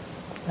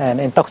and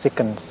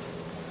intoxicants,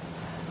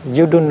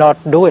 you do not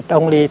do it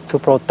only to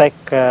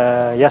protect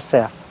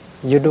yourself.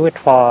 You do it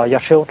for your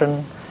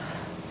children,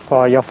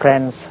 for your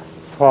friends,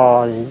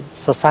 for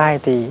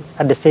society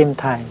at the same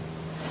time.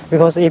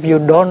 Because if you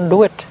don't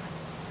do it,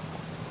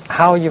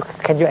 how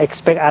can you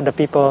expect other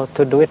people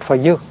to do it for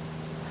you?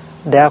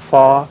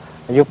 Therefore,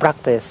 you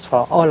practice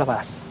for all of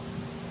us.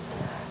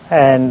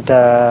 And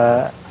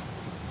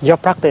your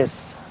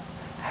practice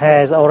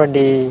has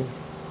already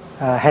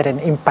had an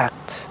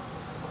impact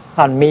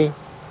on me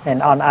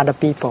and on other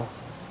people.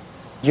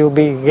 You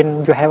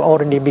have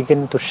already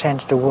begun to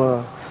change the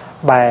world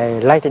by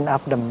lighting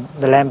up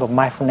the lamp of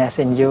mindfulness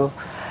in you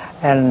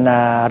and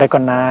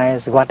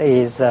recognize what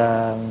is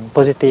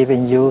positive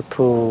in you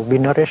to be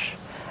nourished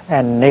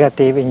and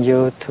negative in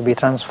you to be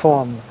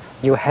transformed.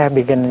 You have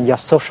begun your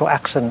social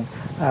action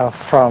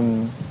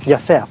from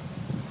yourself.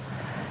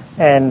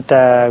 And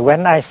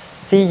when I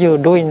see you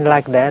doing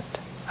like that,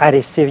 I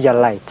receive your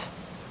light.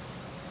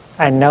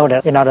 I know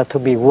that in order to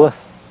be worth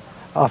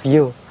of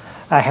you,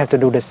 I have to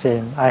do the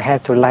same. I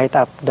have to light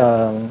up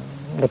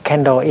the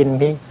candle in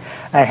me.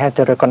 I have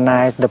to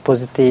recognize the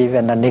positive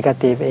and the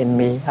negative in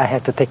me. I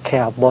have to take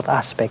care of both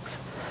aspects.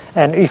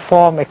 And we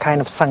form a kind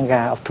of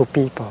sangha of two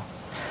people.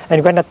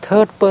 And when the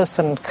third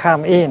person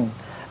come in,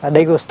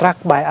 they go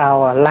struck by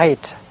our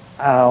light,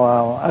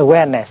 our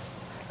awareness,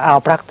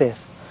 our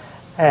practice.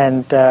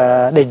 And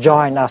they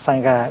join our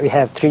sangha. We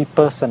have 3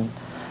 persons.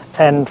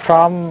 And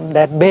from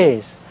that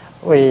base,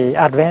 we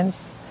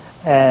advance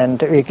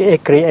and we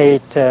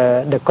create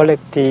the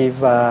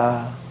collective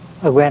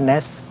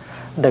awareness,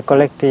 the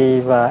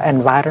collective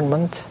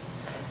environment.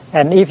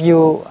 And if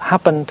you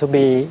happen to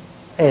be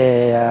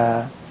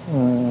a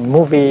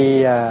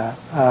movie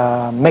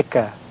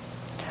maker,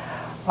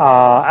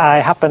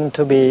 I happen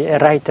to be a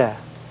writer,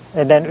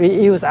 and then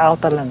we use our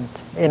talent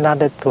in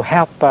order to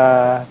help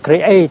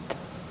create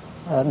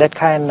that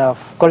kind of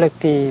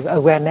collective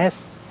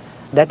awareness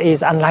that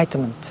is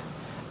enlightenment.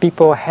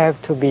 People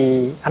have to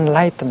be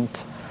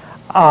enlightened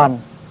on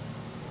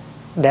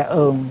their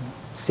own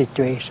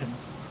situation.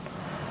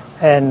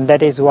 And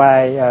that is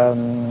why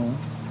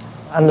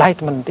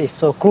enlightenment is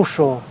so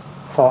crucial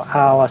for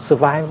our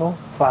survival,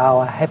 for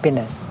our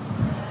happiness.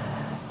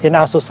 In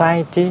our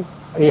society,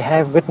 we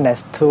have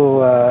witnessed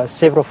to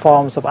several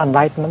forms of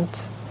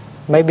enlightenment.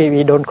 Maybe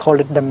we don't call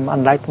it them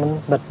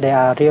enlightenment, but they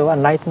are real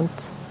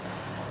enlightenment.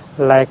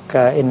 Like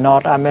in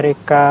North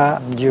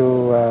America,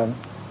 you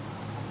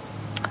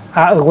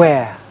are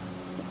aware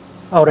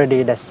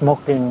already that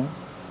smoking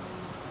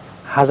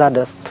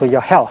hazardous to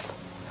your health,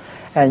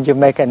 and you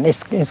make an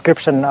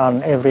inscription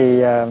on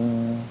every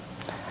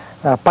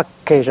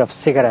package of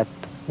cigarette.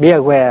 Be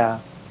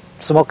aware,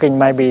 smoking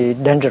might be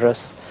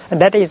dangerous, and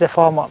that is a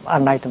form of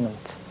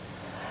enlightenment.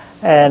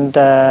 And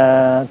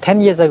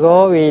 10 years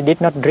ago, we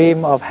did not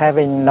dream of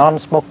having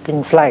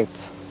non-smoking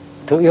flights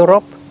to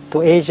Europe,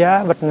 to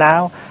Asia, but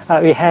now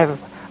we have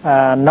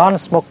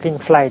non-smoking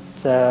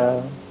flights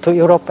to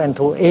Europe and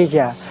to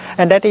Asia,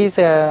 and that is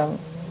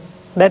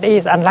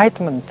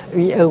enlightenment.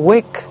 We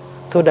awake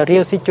to the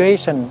real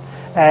situation,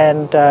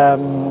 and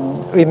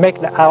we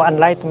make our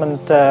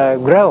enlightenment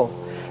grow,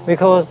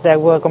 because there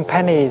were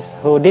companies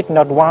who did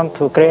not want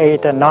to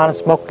create a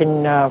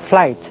non-smoking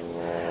flight,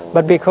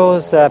 but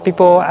because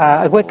people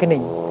are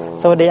awakening,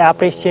 so they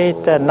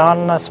appreciate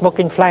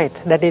non-smoking flight.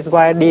 That is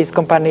why these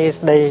companies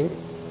they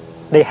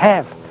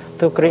have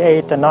to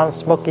create a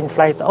non-smoking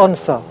flight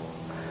also.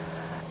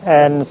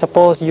 And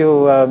suppose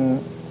you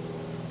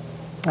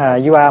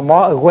you are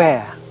more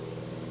aware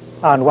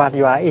on what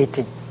you are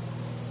eating.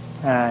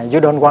 You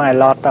don't want a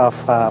lot of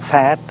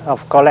fat,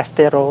 of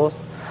cholesterol,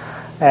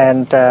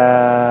 and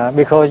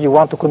because you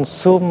want to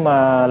consume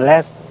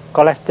less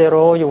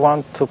cholesterol, you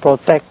want to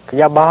protect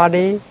your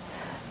body,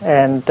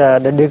 and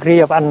the degree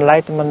of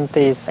enlightenment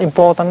is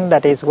important.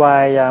 That is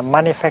why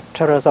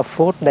manufacturers of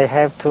food, they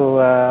have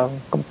to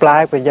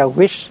comply with your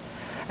wish,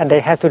 and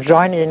they have to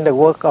join in the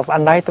work of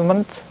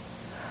enlightenment.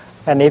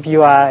 And if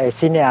you are a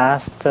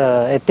cineast,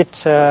 a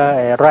teacher,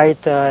 a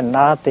writer, an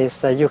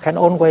artist, you can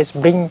always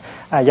bring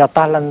your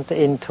talent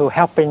into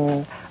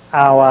helping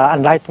our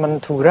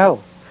enlightenment to grow.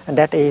 And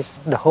that is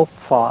the hope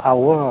for our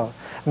world.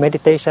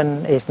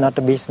 Meditation is not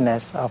the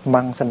business of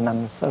monks and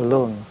nuns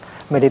alone.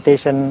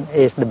 Meditation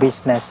is the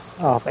business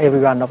of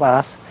every one of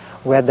us,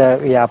 whether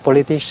we are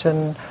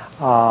politician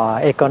or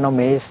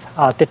economist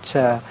or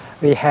teacher.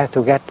 We have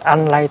to get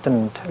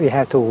enlightened. We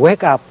have to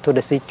wake up to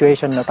the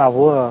situation of our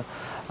world.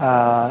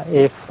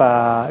 If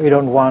we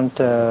don't want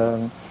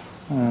the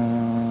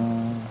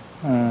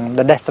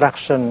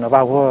destruction of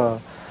our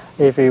world,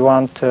 if we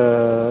want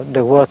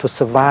the world to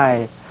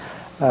survive,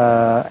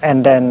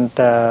 and then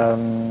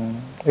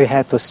we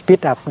have to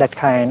speed up that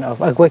kind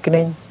of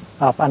awakening,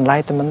 of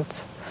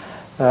enlightenment.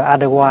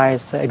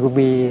 Otherwise, it will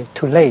be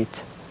too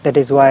late. That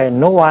is why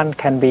no one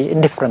can be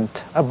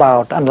indifferent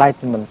about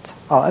enlightenment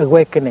or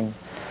awakening.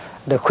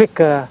 The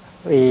quicker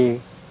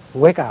we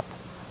wake up,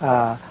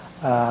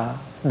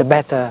 the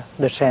better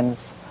the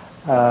chance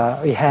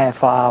we have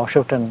for our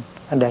children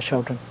and their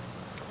children.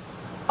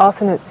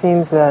 Often it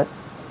seems that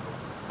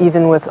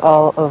even with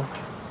all of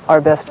our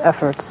best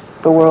efforts,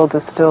 the world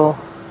is still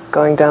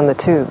going down the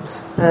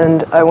tubes.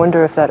 And I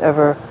wonder if that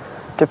ever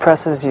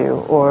depresses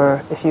you,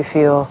 or if you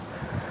feel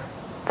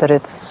that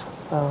it's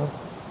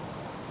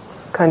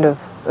kind of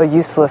a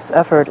useless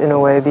effort in a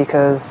way,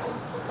 because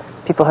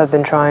people have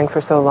been trying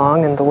for so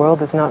long and the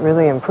world is not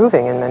really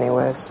improving in many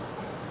ways.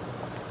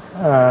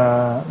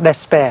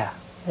 Despair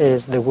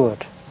is the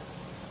word,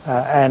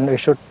 and we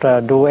should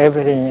do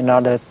everything in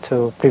order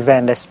to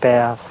prevent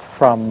despair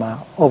from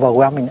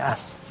overwhelming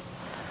us.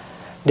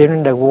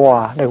 During the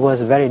war, there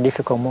was very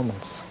difficult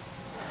moments.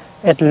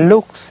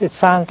 It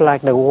sounds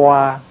like the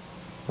war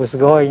was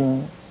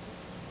going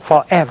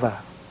forever,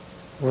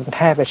 wouldn't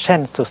have a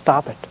chance to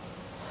stop it.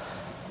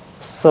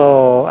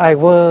 So I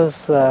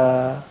was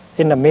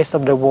in the midst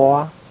of the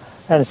war,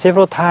 and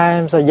several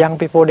times young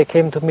people, they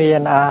came to me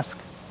and asked,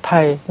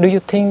 "Thầy, do you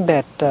think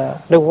that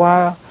the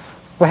war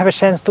will have a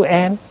chance to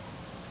end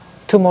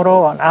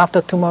tomorrow or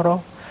after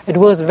tomorrow?" It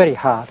was very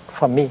hard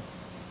for me,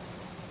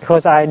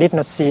 because I did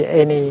not see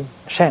any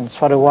chance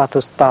for the war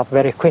to stop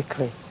very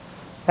quickly.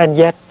 And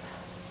yet,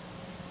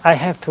 I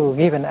have to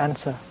give an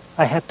answer.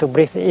 I have to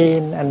breathe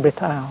in and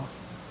breathe out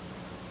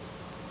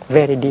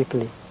very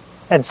deeply,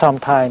 and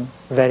sometimes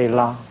very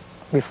long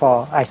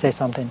before I say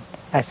something.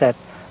 I said,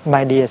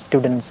 "My dear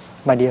students,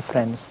 my dear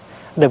friends,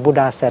 the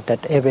Buddha said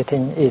that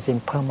everything is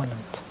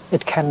impermanent.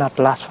 It cannot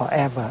last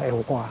forever, a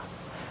war.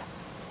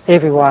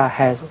 Every war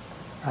has,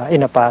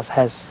 in the past,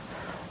 has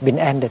been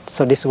ended.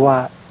 So this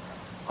war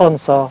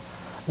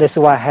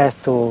has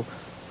to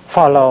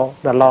follow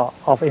the law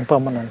of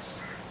impermanence.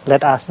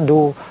 Let us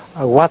do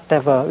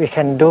whatever we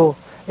can do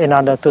in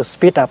order to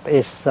speed up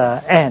its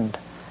end,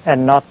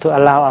 and not to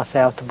allow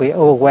ourselves to be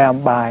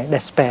overwhelmed by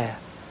despair."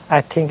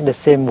 I think the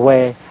same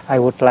way I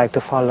would like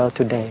to follow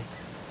today.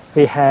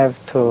 We have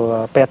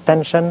to pay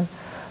attention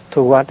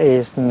to what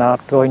is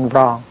not going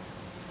wrong,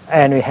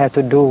 and we have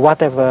to do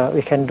whatever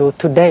we can do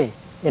today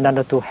in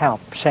order to help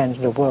change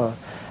the world,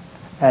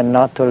 and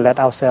not to let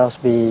ourselves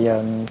be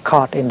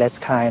caught in that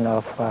kind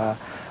of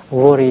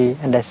worry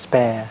and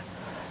despair.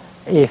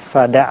 If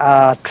there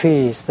are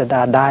trees that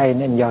are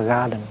dying in your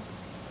garden,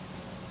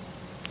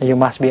 you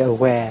must be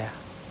aware.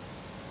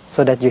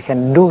 so that you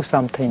can do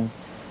something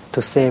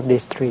to save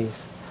these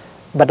trees.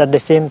 But at the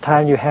same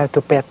time, you have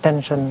to pay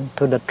attention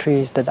to the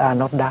trees that are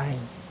not dying.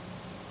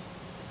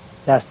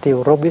 They are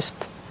still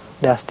robust,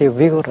 they are still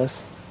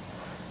vigorous,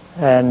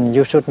 and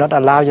you should not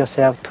allow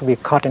yourself to be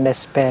caught in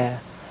despair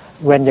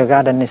when your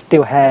garden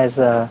still has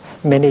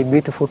many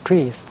beautiful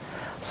trees.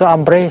 So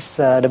embrace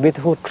the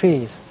beautiful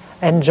trees,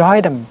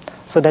 enjoy them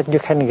so that you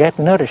can get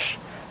nourished,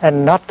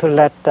 and not to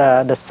let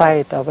the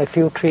sight of a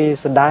few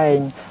trees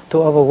dying to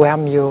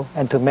overwhelm you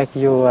and to make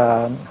you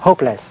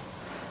hopeless.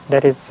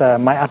 That is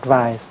my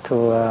advice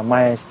to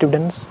my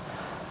students.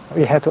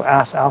 We have to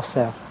ask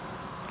ourselves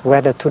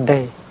whether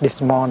today, this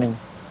morning,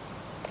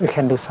 we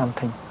can do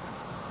something,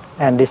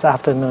 and this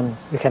afternoon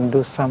we can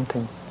do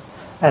something,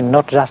 and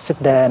not just sit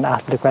there and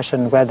ask the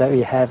question whether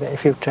we have a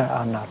future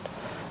or not.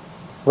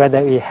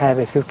 Whether we have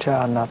a future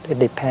or not, it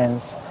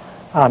depends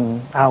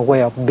on our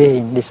way of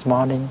being this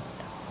morning,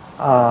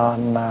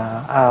 on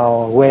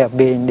our way of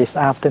being this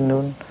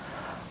afternoon,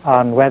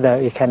 on whether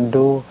we can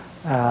do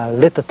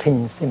little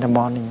things in the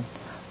morning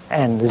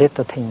and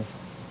little things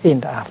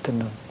in the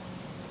afternoon.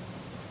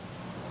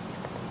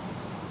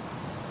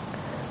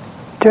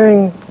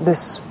 During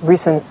this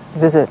recent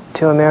visit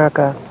to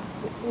America,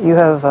 you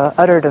have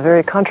uttered a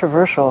very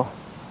controversial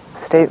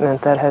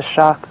statement that has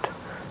shocked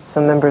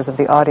some members of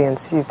the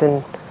audience. You've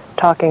been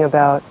talking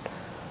about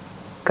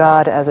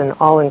God as an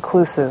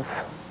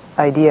all-inclusive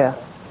idea.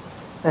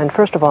 And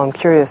first of all, I'm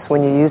curious,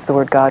 when you use the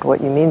word God,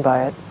 what you mean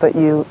by it. But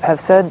you have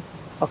said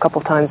a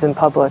couple times in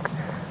public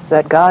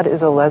that God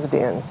is a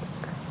lesbian.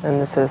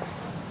 And this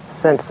has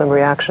sent some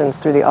reactions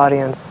through the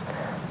audience.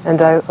 And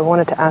I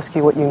wanted to ask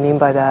you what you mean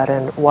by that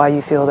and why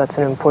you feel that's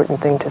an important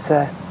thing to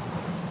say.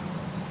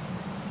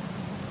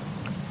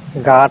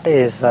 God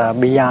is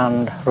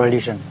beyond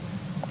religion.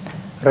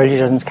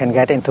 Religions can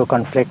get into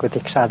conflict with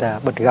each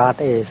other, but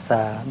God is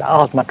the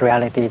ultimate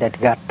reality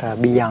that got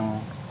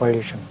beyond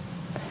religion.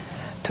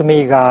 To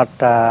me, God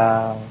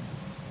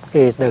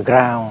is the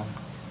ground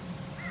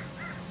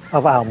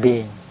of our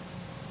being.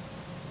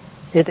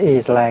 It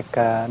is like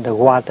the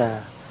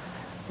water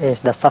is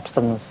the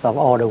substance of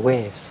all the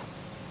waves.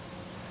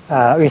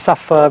 We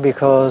suffer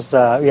because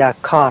we are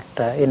caught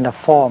in the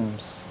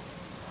forms,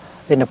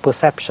 in the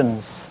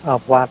perceptions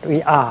of what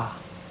we are.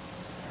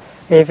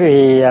 If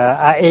we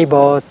are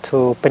able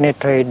to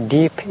penetrate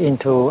deep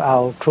into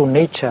our true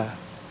nature,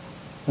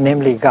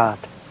 namely God,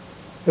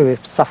 we will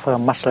suffer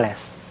much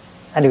less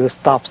and we will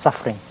stop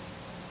suffering.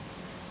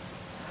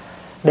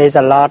 There is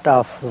a lot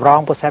of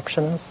wrong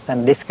perceptions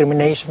and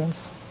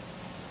discriminations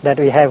that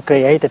we have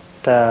created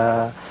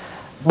by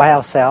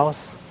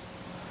ourselves.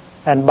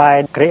 And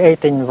by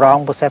creating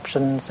wrong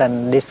perceptions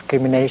and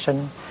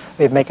discrimination,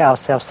 we make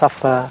ourselves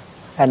suffer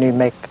and we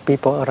make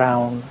people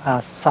around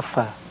us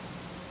suffer.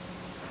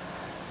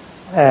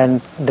 And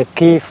the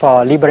key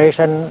for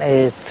liberation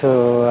is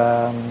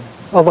to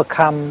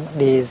overcome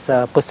these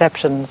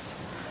perceptions,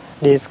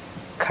 these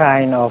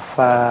kind of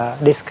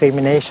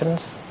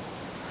discriminations.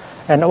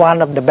 And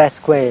one of the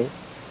best ways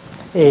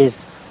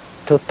is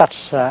to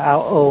touch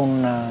our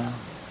own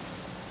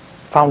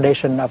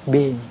foundation of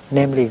being,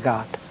 namely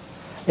God.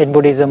 In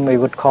Buddhism, we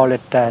would call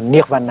it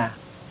nirvana.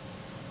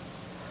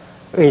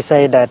 We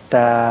say that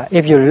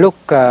if you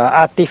look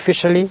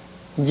artificially,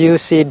 you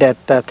see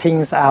that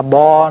things are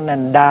born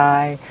and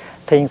die,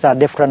 things are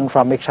different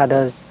from each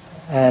other,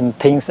 and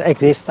things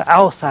exist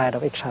outside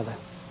of each other.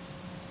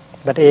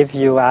 But if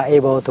you are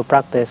able to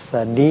practice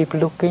deep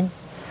looking,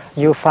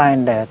 you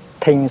find that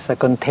things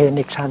contain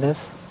each other,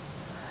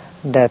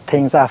 that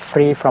things are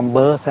free from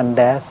birth and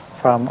death,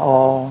 from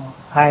all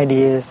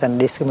ideas and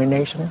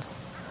discriminations.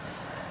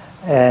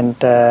 And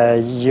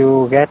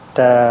you get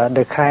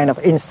the kind of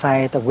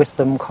insight of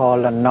wisdom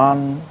called a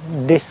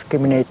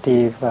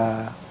non-discriminative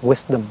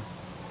wisdom.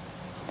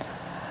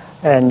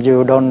 And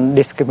you don't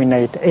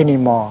discriminate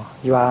anymore.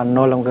 You are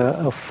no longer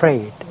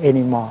afraid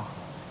anymore.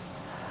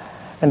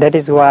 And that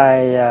is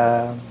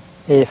why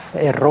if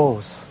a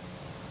rose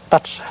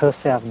touches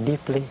herself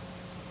deeply,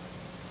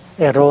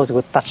 a rose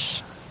will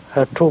touch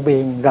her true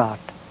being, God.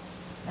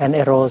 And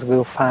a rose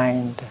will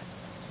find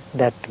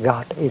that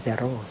God is a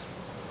rose.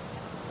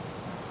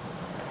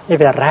 If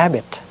a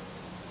rabbit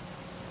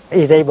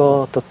is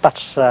able to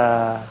touch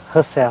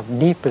herself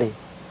deeply,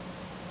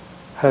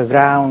 her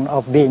ground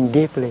of being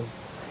deeply,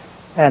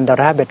 and the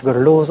rabbit will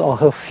lose all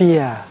her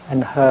fear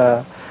and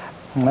her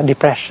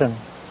depression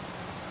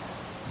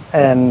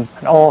and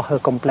all her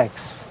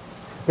complex,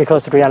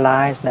 because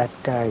realize that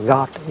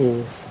God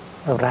is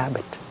a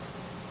rabbit.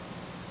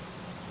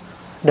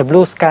 The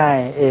blue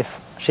sky, if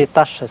she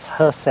touches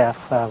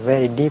herself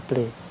very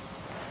deeply,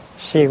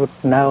 she would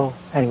know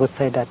and would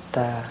say that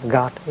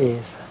God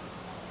is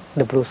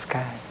the blue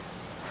sky.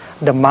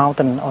 The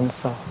mountain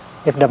also.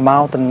 If the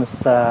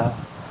mountains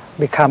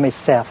become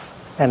itself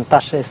and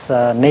touch its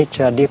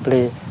nature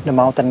deeply, the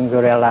mountain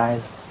will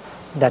realize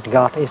that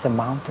God is a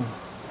mountain.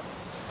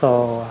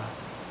 So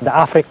the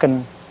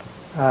African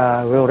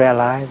will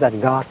realize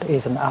that God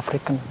is an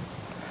African.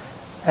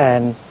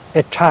 And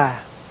a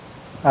child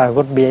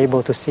would be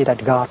able to see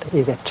that God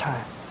is a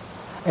child.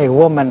 a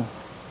woman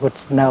would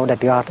know that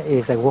God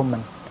is a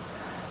woman.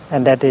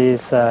 And that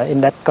is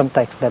in that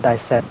context that I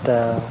said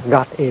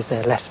God is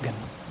a lesbian.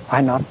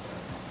 Why not?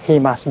 He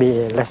must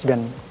be a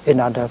lesbian in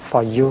order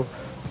for you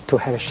to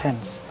have a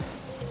chance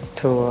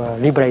to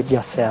liberate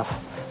yourself,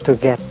 to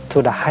get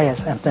to the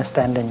highest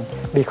understanding,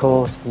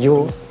 because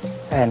you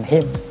and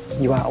him,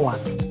 you are one.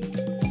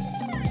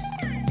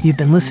 You've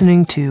been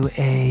listening to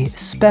a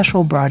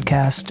special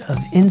broadcast of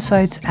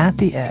Insights at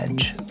the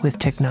Edge with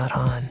Thich Nhat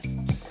Hanh.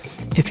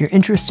 If you're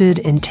interested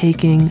in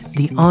taking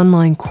the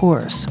online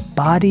course,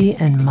 Body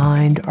and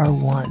Mind Are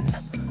One,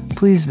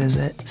 please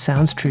visit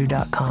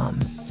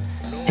SoundsTrue.com.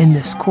 In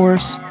this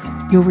course,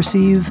 you'll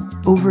receive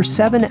over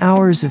 7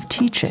 hours of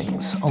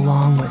teachings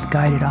along with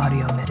guided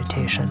audio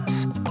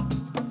meditations.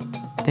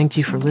 Thank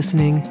you for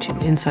listening to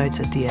Insights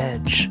at the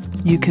Edge.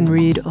 You can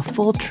read a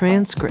full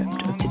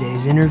transcript of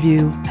today's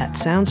interview at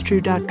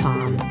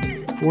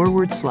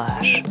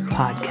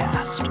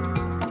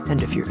SoundsTrue.com/podcast.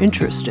 And if you're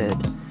interested,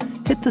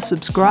 hit the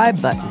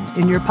subscribe button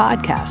in your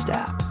podcast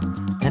app.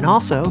 And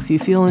also, if you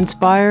feel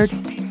inspired,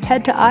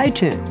 head to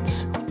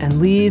iTunes and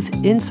leave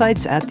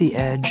Insights at the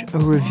Edge a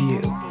review.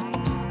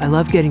 I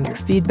love getting your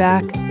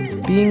feedback,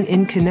 being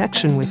in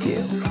connection with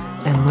you,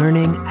 and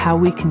learning how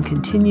we can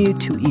continue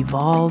to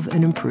evolve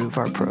and improve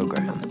our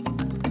program.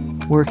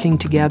 Working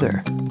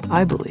together,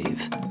 I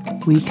believe,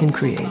 we can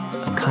create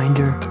a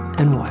kinder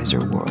and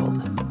wiser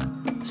world.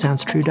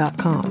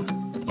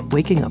 SoundsTrue.com,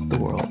 waking up the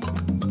world.